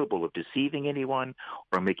not capable of deceiving anyone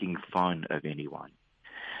or making fun of anyone.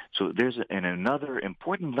 So there's another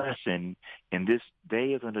important lesson in this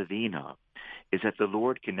day of the novena is that the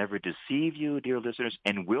Lord can never deceive you, dear listeners,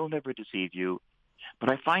 and will never deceive you.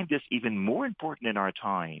 But I find this even more important in our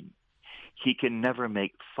time. He can never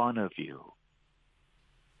make fun of you.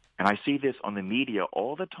 And I see this on the media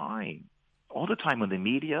all the time on the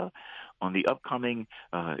media, on the upcoming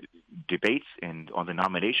debates and on the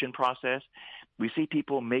nomination process. We see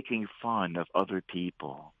people making fun of other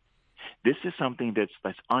people. This is something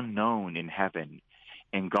that's unknown in heaven,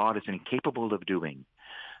 and God is incapable of doing.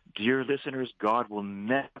 Dear listeners, God will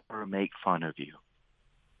never make fun of you.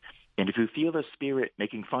 And if you feel a spirit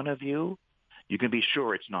making fun of you, you can be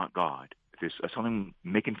sure it's not God. If there's someone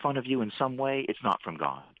making fun of you in some way, it's not from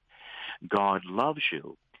God. God loves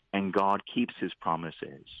you, and God keeps his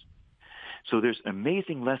promises. So there's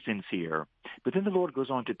amazing lessons here. But then the Lord goes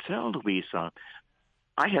on to tell Luisa,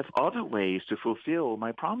 I have other ways to fulfill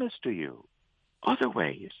my promise to you. Other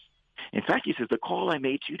ways. In fact, he says, the call I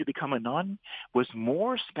made to you to become a nun was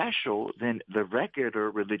more special than the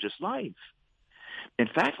regular religious life. In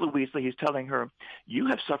fact, Luisa, he's telling her, you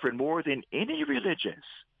have suffered more than any religious.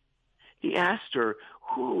 He asked her,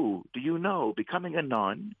 who do you know becoming a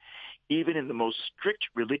nun, even in the most strict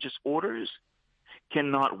religious orders,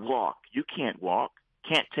 cannot walk? You can't walk.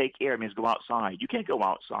 Can't take air. It means go outside. You can't go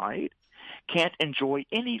outside. Can't enjoy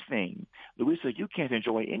anything. Luisa, you can't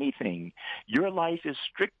enjoy anything. Your life is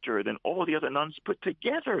stricter than all the other nuns put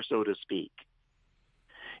together, so to speak.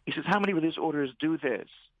 He says, how many religious orders do this?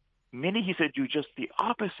 Many, he said, do just the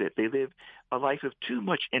opposite. They live a life of too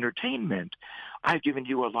much entertainment. I've given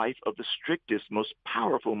you a life of the strictest, most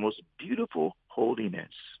powerful, most beautiful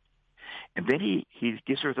holiness. And then he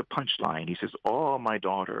gives her the punchline. He says, oh, my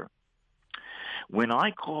daughter, when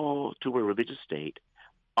I call to a religious state,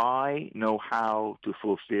 I know how to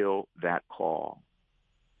fulfill that call.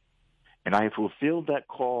 And I have fulfilled that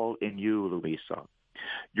call in you, Luisa.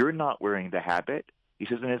 You're not wearing the habit. He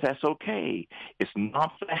says, and that's okay. It's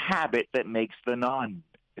not the habit that makes the nun.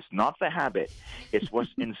 It's not the habit. It's what's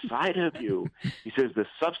inside of you. He says the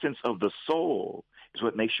substance of the soul is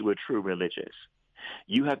what makes you a true religious.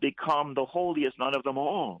 You have become the holiest nun of them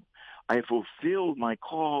all. I have fulfilled my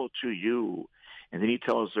call to you. And then he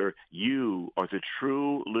tells her, you are the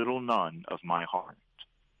true little nun of my heart.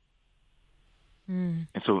 And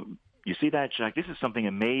so you see that, Jack? This is something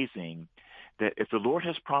amazing, that if the Lord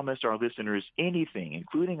has promised our listeners anything,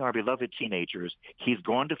 including our beloved teenagers, he's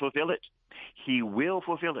going to fulfill it. He will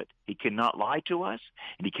fulfill it. He cannot lie to us,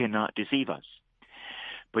 and he cannot deceive us.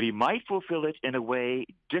 But he might fulfill it in a way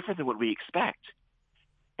different than what we expect.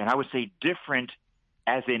 And I would say different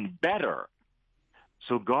as in better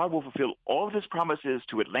So God will fulfill all of his promises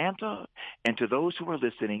to Atlanta and to those who are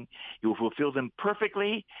listening. He will fulfill them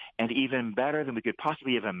perfectly and even better than we could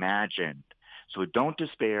possibly have imagined. So don't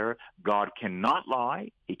despair. God cannot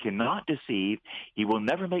lie. He cannot deceive. He will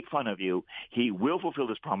never make fun of you. He will fulfill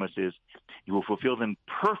his promises. He will fulfill them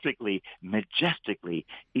perfectly, majestically,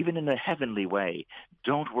 even in a heavenly way.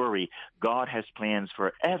 Don't worry. God has plans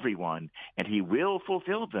for everyone, and he will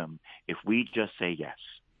fulfill them if we just say yes.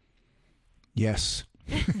 Yes.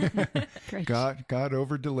 God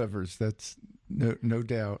over delivers. That's no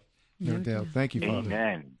doubt. No doubt. Thank you, Father.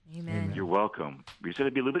 Amen. You're welcome. We said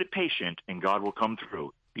to be a little bit patient, and God will come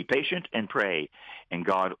through. Be patient and pray, and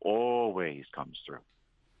God always comes through.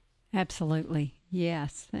 Absolutely.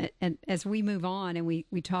 Yes. And as we move on and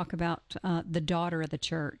we talk about the daughter of the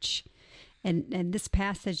church, and this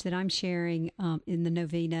passage that I'm sharing in the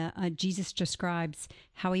novena, Jesus describes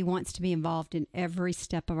how he wants to be involved in every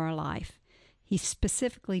step of our life. He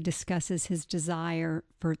specifically discusses his desire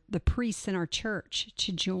for the priests in our church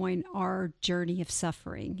to join our journey of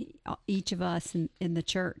suffering, each of us in the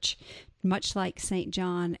church, much like St.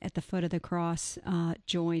 John at the foot of the cross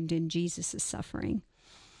joined in Jesus' suffering.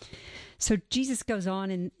 So Jesus goes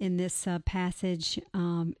on in this passage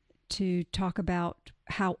to talk about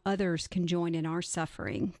how others can join in our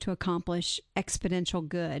suffering to accomplish exponential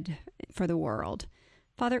good for the world.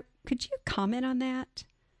 Father, could you comment on that?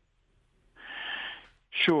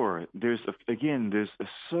 Sure. There's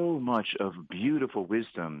so much of beautiful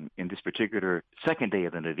wisdom in this particular second day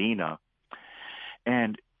of the novena.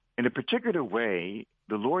 And in a particular way,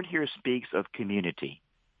 the Lord here speaks of community.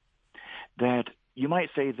 That you might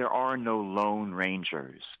say there are no lone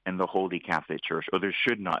rangers in the Holy Catholic Church, or there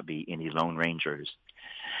should not be any lone rangers.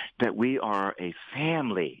 That we are a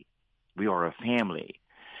family. We are a family.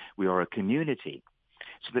 We are a community.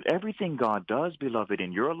 So that everything God does, beloved,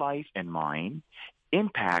 in your life and mine,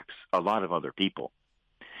 impacts a lot of other people.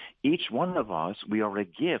 Each one of us, we are a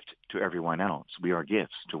gift to everyone else. We are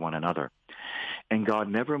gifts to one another. And God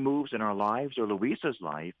never moves in our lives or Luisa's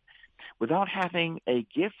life without having a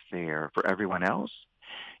gift there for everyone else.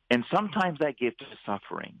 And sometimes that gift is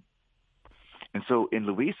suffering. And so in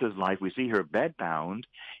Luisa's life, we see her bedbound.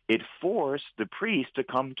 It forced the priest to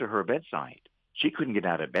come to her bedside. She couldn't get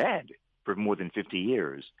out of bed for more than 50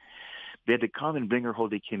 years. They had to come and bring her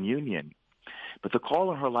Holy Communion. But the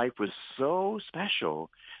call in her life was so special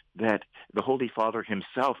that the Holy Father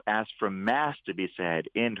himself asked for Mass to be said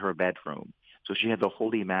in her bedroom. So she had the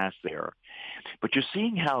Holy Mass there. But you're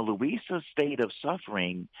seeing how Luisa's state of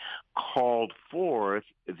suffering called forth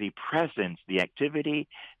the presence, the activity,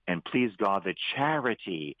 and please God, the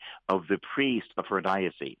charity of the priest of her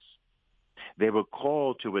diocese. They were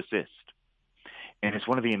called to assist. And it's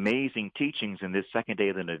one of the amazing teachings in this second day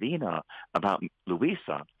of the novena about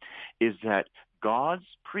Luisa is that God's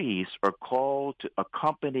priests are called to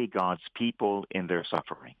accompany God's people in their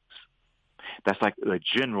sufferings. That's like the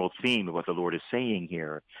general theme of what the Lord is saying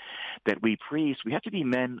here, that we priests, we have to be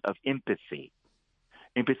men of empathy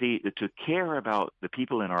to care about the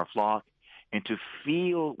people in our flock and to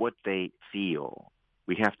feel what they feel.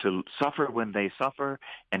 We have to suffer when they suffer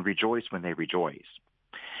and rejoice when they rejoice.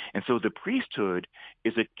 And so the priesthood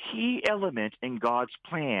is a key element in God's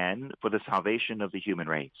plan for the salvation of the human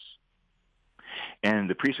race. And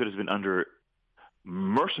the priesthood has been under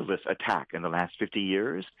merciless attack in the last 50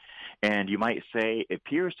 years, and you might say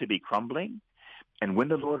appears to be crumbling. And when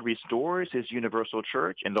the Lord restores his universal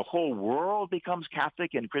church and the whole world becomes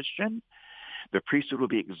Catholic and Christian, the priesthood will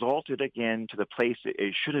be exalted again to the place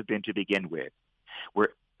it should have been to begin with, where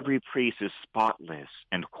every priest is spotless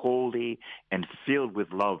and holy and filled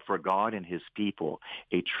with love for God and his people,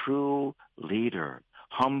 a true leader,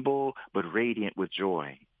 humble but radiant with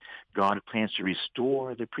joy. God plans to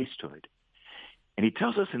restore the priesthood. And he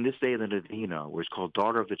tells us in this day of the novena, where it's called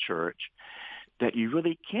Daughter of the Church, that you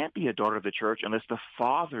really can't be a daughter of the church unless the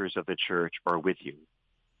fathers of the church are with you.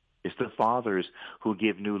 It's the fathers who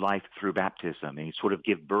give new life through baptism and sort of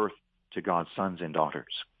give birth to God's sons and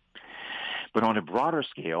daughters. But on a broader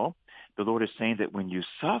scale, the Lord is saying that when you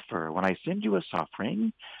suffer, when I send you a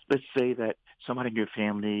suffering, let's say that somebody in your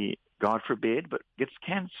family, God forbid, but gets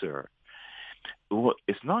cancer. Well,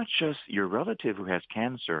 it's not just your relative who has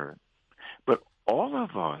cancer, but all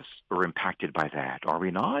of us are impacted by that, are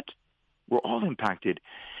we not? We're all impacted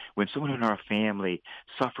when someone in our family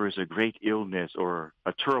suffers a great illness or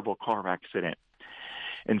a terrible car accident.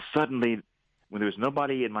 And suddenly, when there was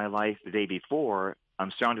nobody in my life the day before,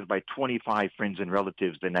 I'm surrounded by 25 friends and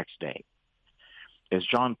relatives the next day. As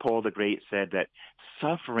John Paul the Great said, that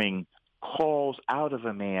suffering calls out of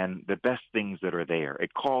a man the best things that are there.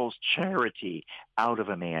 It calls charity out of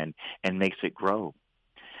a man and makes it grow.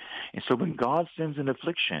 And so when God sends an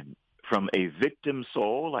affliction from a victim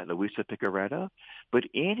soul like Luisa Picarretta, but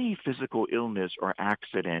any physical illness or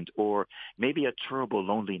accident or maybe a terrible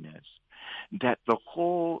loneliness, that the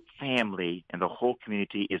whole family and the whole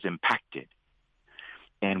community is impacted.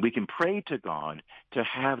 And we can pray to God to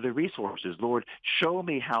have the resources. Lord, show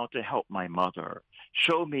me how to help my mother.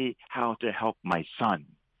 Show me how to help my son.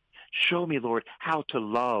 Show me, Lord, how to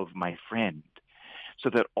love my friend, so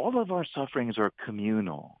that all of our sufferings are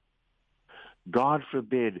communal. God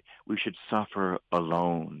forbid we should suffer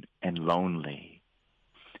alone and lonely.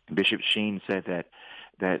 And Bishop Sheen said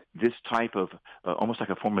that this type of almost like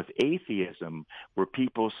a form of atheism where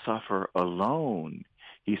people suffer alone,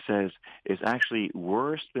 he says, is actually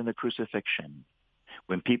worse than the crucifixion.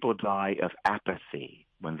 When people die of apathy,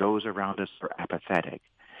 when those around us are apathetic.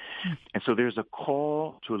 And so there's a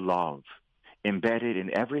call to love embedded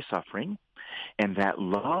in every suffering, and that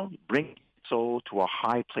love brings the soul to a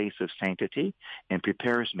high place of sanctity and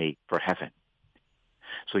prepares me for heaven.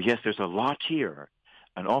 So yes, there's a lot here,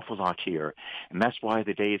 an awful lot here, and that's why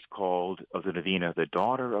the day is called of the Novena, the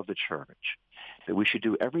Daughter of the Church, that we should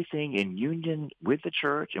do everything in union with the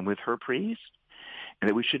Church and with her priest, and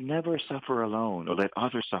that we should never suffer alone or let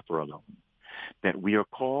others suffer alone, that we are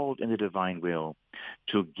called in the divine will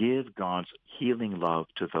to give God's healing love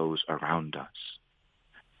to those around us.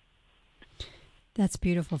 That's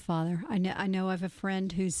beautiful, Father. I know I have a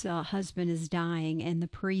friend whose husband is dying, and the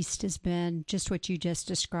priest has been just what you just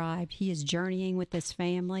described. He is journeying with this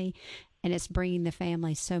family, and it's bringing the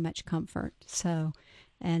family so much comfort. So,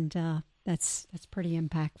 and that's pretty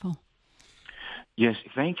impactful. Yes,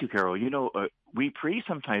 thank you, Carol. You know, we priests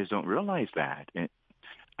sometimes don't realize that. And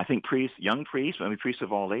I think young priests, priests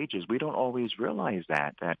of all ages, we don't always realize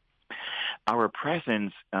that our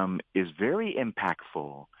presence is very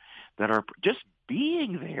impactful, that our just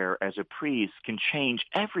being there as a priest can change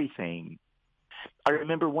everything. I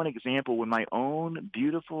remember one example when my own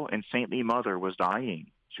beautiful and saintly mother was dying.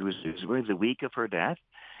 It was really the week of her death.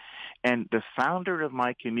 And the founder of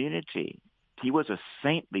my community, he was a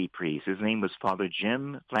saintly priest. His name was Father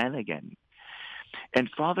Jim Flanagan. And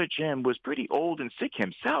Father Jim was pretty old and sick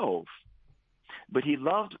himself, but he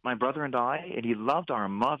loved my brother and I, and he loved our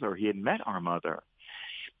mother. He had met our mother,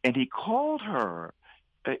 and he called her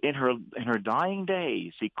in her dying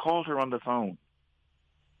days. He called her on the phone.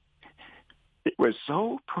 It was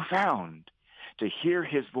so profound to hear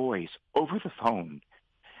his voice over the phone.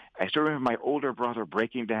 I still remember my older brother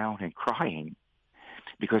breaking down and crying,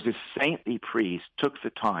 because this saintly priest took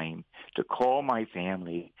the time to call my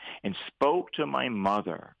family and spoke to my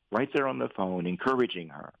mother right there on the phone, encouraging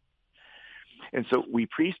her. And so we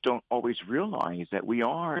priests don't always realize that we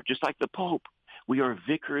are, just like the Pope, we are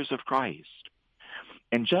vicars of Christ.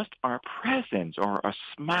 And just our presence or a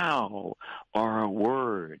smile or a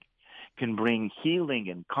word can bring healing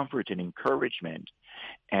and comfort and encouragement.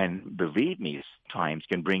 And believe me, sometimes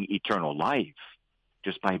can bring eternal life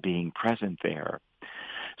just by being present there.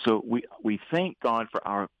 So we thank God for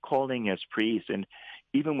our calling as priests. And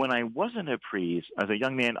even when I wasn't a priest, as a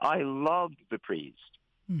young man, I loved the priest.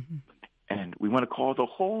 Mm-hmm. And we want to call the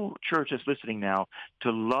whole church that's listening now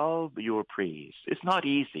to love your priest. It's not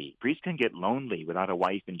easy. Priests can get lonely without a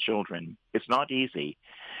wife and children. It's not easy.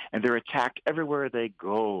 And they're attacked everywhere they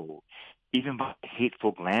go, even by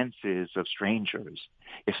hateful glances of strangers.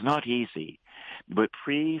 It's not easy. But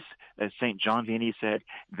priests, as St. John Vianney said,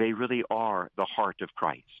 they really are the heart of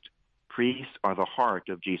Christ. Priests are the heart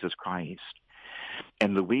of Jesus Christ.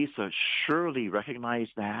 And Luisa surely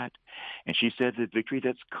recognized that. And she said the victory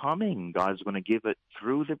that's coming, God's going to give it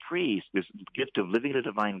through the priest. This gift of living the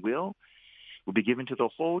divine will be given to the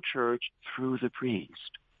whole church through the priest.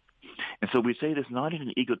 And so we say this not in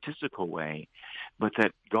an egotistical way, but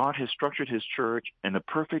that God has structured his church in a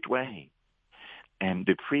perfect way. And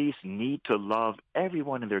the priests need to love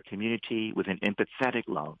everyone in their community with an empathetic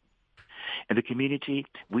love. And the community,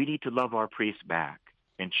 we need to love our priests back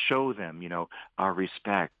and show them, our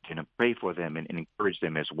respect, and pray for them and encourage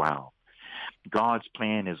them as well. God's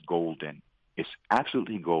plan is golden. It's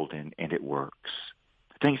absolutely golden, and it works.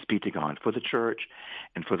 Thanks be to God for the church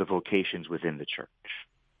and for the vocations within the church.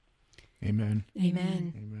 Amen.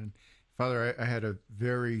 Amen. Amen. Father, I had a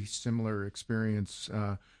very similar experience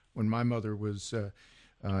when my mother was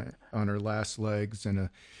on her last legs,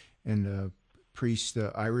 and a priest,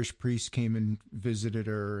 Irish priest, came and visited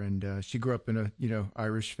her, and she grew up in a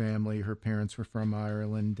Irish family. Her parents were from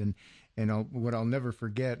Ireland, and what I'll never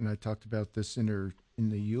forget, and I talked about this in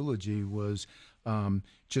the eulogy, was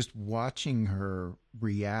just watching her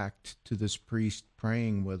react to this priest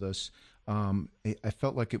praying with us. I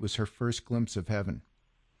felt like it was her first glimpse of heaven.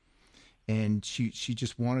 and she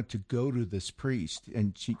just wanted to go to this priest,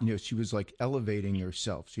 and she was like elevating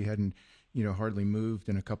herself. She hadn't hardly moved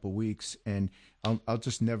in a couple weeks, and I'll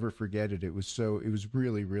just never forget it. It was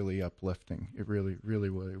really, really uplifting. It really, really,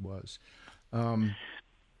 really was.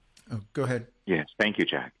 Go ahead. Yes, thank you,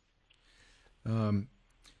 Jack.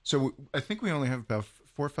 So I think we only have about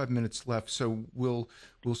 4 or 5 minutes left. So we'll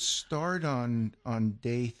start on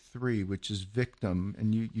day 3, which is victim,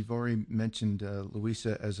 and you've already mentioned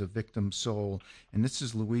Luisa as a victim soul, and this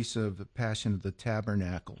is Luisa of the Passion of the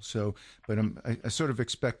Tabernacle. So, but I sort of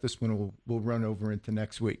expect this one will run over into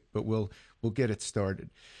next week, but we'll get it started.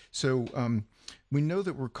 So we know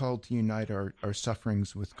that we're called to unite our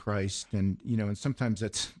sufferings with Christ, and and sometimes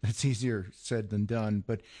that's easier said than done.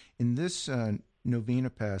 But in this novena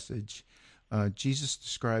passage, Jesus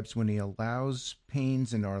describes when he allows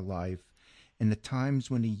pains in our life and the times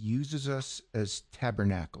when he uses us as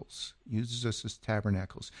tabernacles.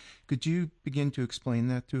 Could you begin to explain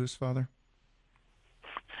that to us, Father?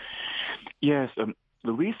 Yes,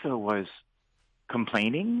 Luisa was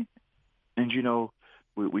complaining, and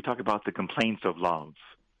we talk about the complaints of love.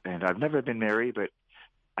 And I've never been married, but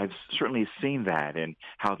I've certainly seen that, and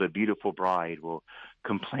how the beautiful bride will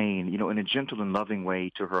complain, in a gentle and loving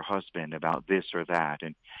way to her husband about this or that.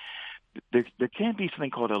 And there can be something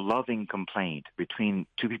called a loving complaint between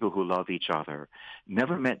two people who love each other,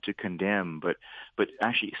 never meant to condemn, but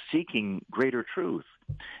actually seeking greater truth.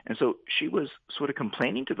 And so she was sort of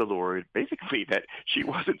complaining to the Lord, basically, that she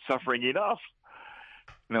wasn't suffering enough.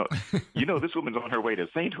 No, this woman's on her way to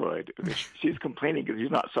sainthood. She's complaining because she's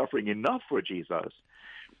not suffering enough for Jesus.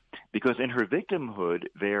 Because in her victimhood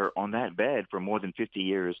there on that bed for more than 50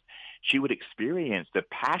 years, she would experience the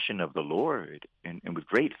passion of the Lord and with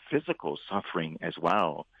great physical suffering as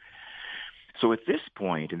well. So at this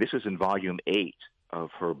point, and this is in volume 8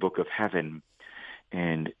 of her Book of Heaven,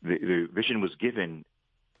 and the vision was given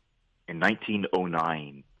in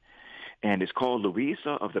 1909, and it's called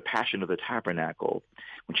Luisa of the Passion of the Tabernacle.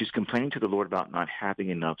 When she's complaining to the Lord about not having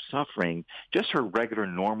enough suffering, just her regular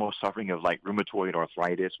normal suffering of like rheumatoid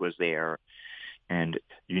arthritis was there, and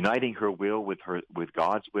uniting her will with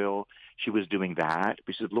God's will, she was doing that.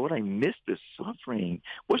 She said, Lord, I miss this suffering.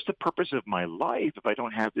 What's the purpose of my life if I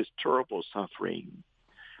don't have this terrible suffering?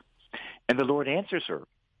 And the Lord answers her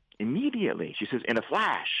immediately. She says, in a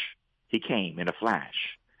flash, he came in a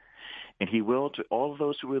flash. And he will to all of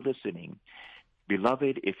those who are listening,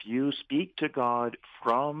 beloved, if you speak to God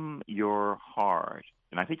from your heart,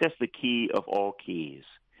 and I think that's the key of all keys,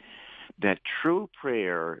 that true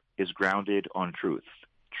prayer is grounded on truth.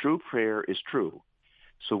 True prayer is true.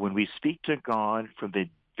 So when we speak to God from the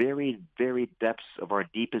very, very depths of our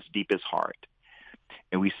deepest, deepest heart,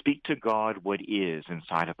 and we speak to God what is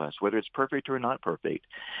inside of us, whether it's perfect or not perfect,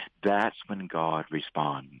 that's when God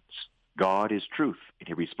responds. God is truth, and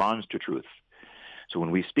he responds to truth. So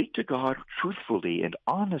when we speak to God truthfully and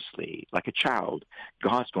honestly, like a child,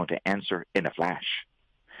 God's going to answer in a flash.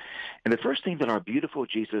 And the first thing that our beautiful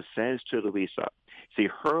Jesus says to Luisa, see,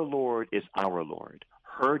 her Lord is our Lord.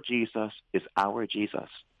 Her Jesus is our Jesus.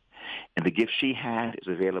 And the gift she had is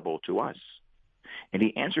available to us. And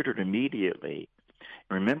he answered her immediately.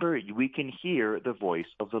 Remember, we can hear the voice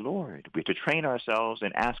of the Lord. We have to train ourselves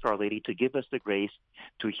and ask Our Lady to give us the grace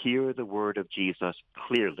to hear the word of Jesus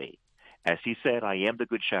clearly. As he said, I am the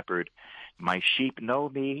good shepherd. My sheep know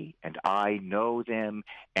me, and I know them,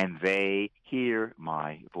 and they hear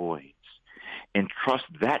my voice. Entrust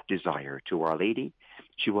that desire to Our Lady.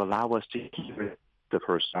 She will allow us to hear of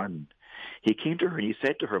her Son. He came to her and he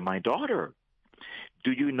said to her, my daughter,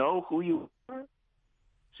 do you know who you are?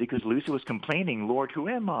 See, because Luisa was complaining, Lord, who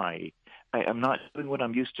am I? I'm not doing what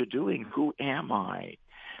I'm used to doing. Who am I?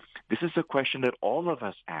 This is a question that all of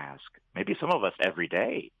us ask, maybe some of us every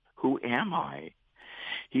day. Who am I?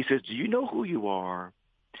 He says, do you know who you are?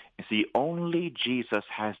 And see, only Jesus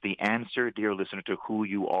has the answer, dear listener, to who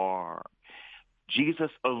you are.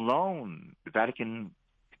 Jesus alone, the Vatican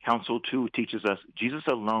Council II teaches us, Jesus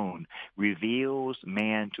alone reveals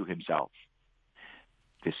man to himself.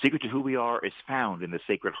 The secret to who we are is found in the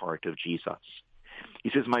Sacred Heart of Jesus.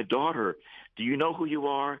 He says, my daughter, do you know who you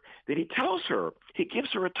are? Then he tells her, he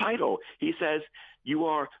gives her a title. He says, you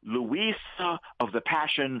are Luisa of the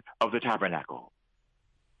Passion of the Tabernacle.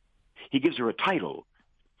 He gives her a title.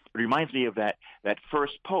 It reminds me of that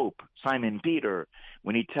first pope, Simon Peter,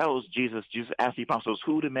 when he tells Jesus asks the apostles,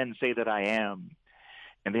 who do men say that I am?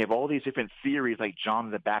 And they have all these different theories like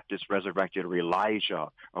John the Baptist resurrected or Elijah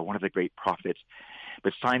or one of the great prophets.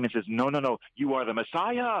 But Simon says, no, you are the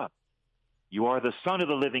Messiah. You are the Son of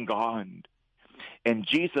the living God. And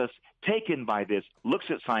Jesus, taken by this, looks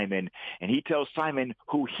at Simon, and he tells Simon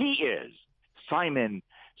who he is. Simon,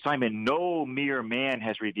 no mere man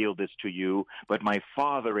has revealed this to you, but my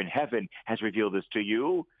Father in heaven has revealed this to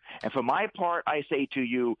you. And for my part, I say to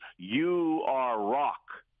you, you are rock,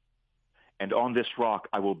 and on this rock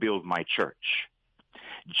I will build my church.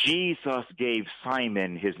 Jesus gave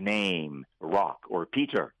Simon his name, Rock, or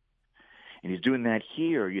Peter. And he's doing that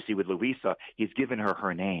here, you see, with Luisa. He's given her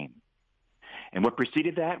her name. And what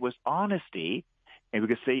preceded that was honesty. And we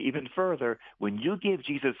could say even further, when you give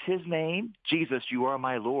Jesus his name, Jesus, you are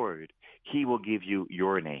my Lord, he will give you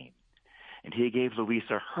your name. And he gave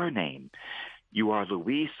Luisa her name. You are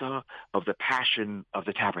Luisa of the Passion of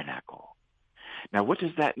the Tabernacle. Now, what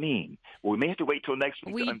does that mean? Well, we may have to wait till next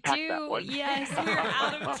week to unpack that one. Yes, we're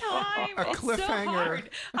out of time. It's so hard.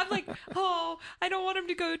 I'm like, oh, I don't want him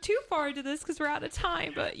to go too far into this because we're out of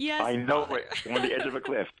time. But yes, I know we're on the edge of a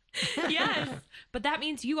cliff. Yes, but that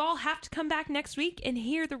means you all have to come back next week and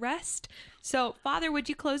hear the rest. So, Father, would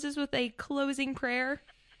you close us with a closing prayer?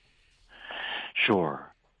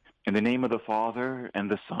 Sure. In the name of the Father, and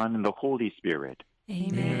the Son, and the Holy Spirit.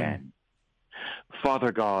 Amen. Amen.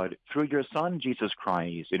 Father God, through your Son, Jesus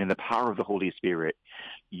Christ, and in the power of the Holy Spirit,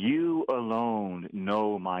 you alone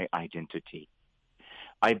know my identity.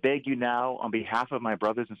 I beg you now, on behalf of my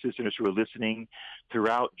brothers and sisters who are listening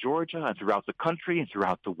throughout Georgia and throughout the country and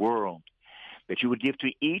throughout the world, that you would give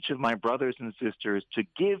to each of my brothers and sisters to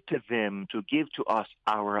give to them, to give to us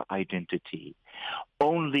our identity.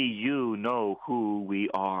 Only you know who we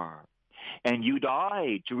are. And you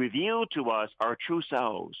died to reveal to us our true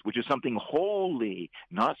selves, which is something holy,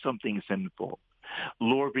 not something sinful.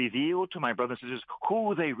 Lord, reveal to my brothers and sisters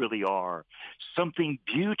who they really are, something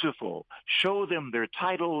beautiful. Show them their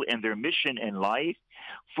title and their mission in life.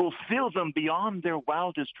 Fulfill them beyond their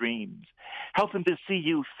wildest dreams. Help them to see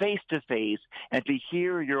you face to face and to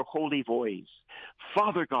hear your holy voice.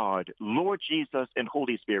 Father God, Lord Jesus, and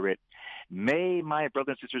Holy Spirit, may my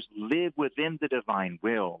brothers and sisters live within the divine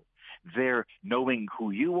will. They're knowing who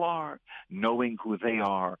you are, knowing who they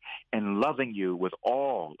are, and loving you with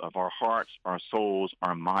all of our hearts, our souls,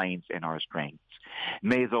 our minds, and our strengths.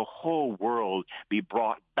 May the whole world be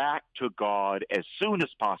brought back to God as soon as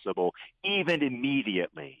possible, even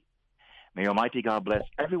immediately. May Almighty God bless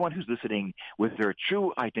everyone who's listening with their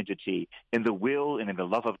true identity in the will and in the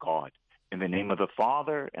love of God. In the name of the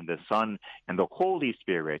Father, and the Son, and the Holy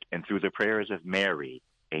Spirit, and through the prayers of Mary.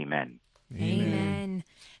 Amen. Amen.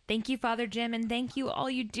 Thank you, Father Jim, and thank you, all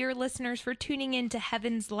you dear listeners, for tuning in to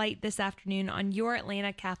Heaven's Light this afternoon on your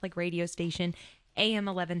Atlanta Catholic radio station, AM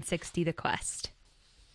 1160 The Quest.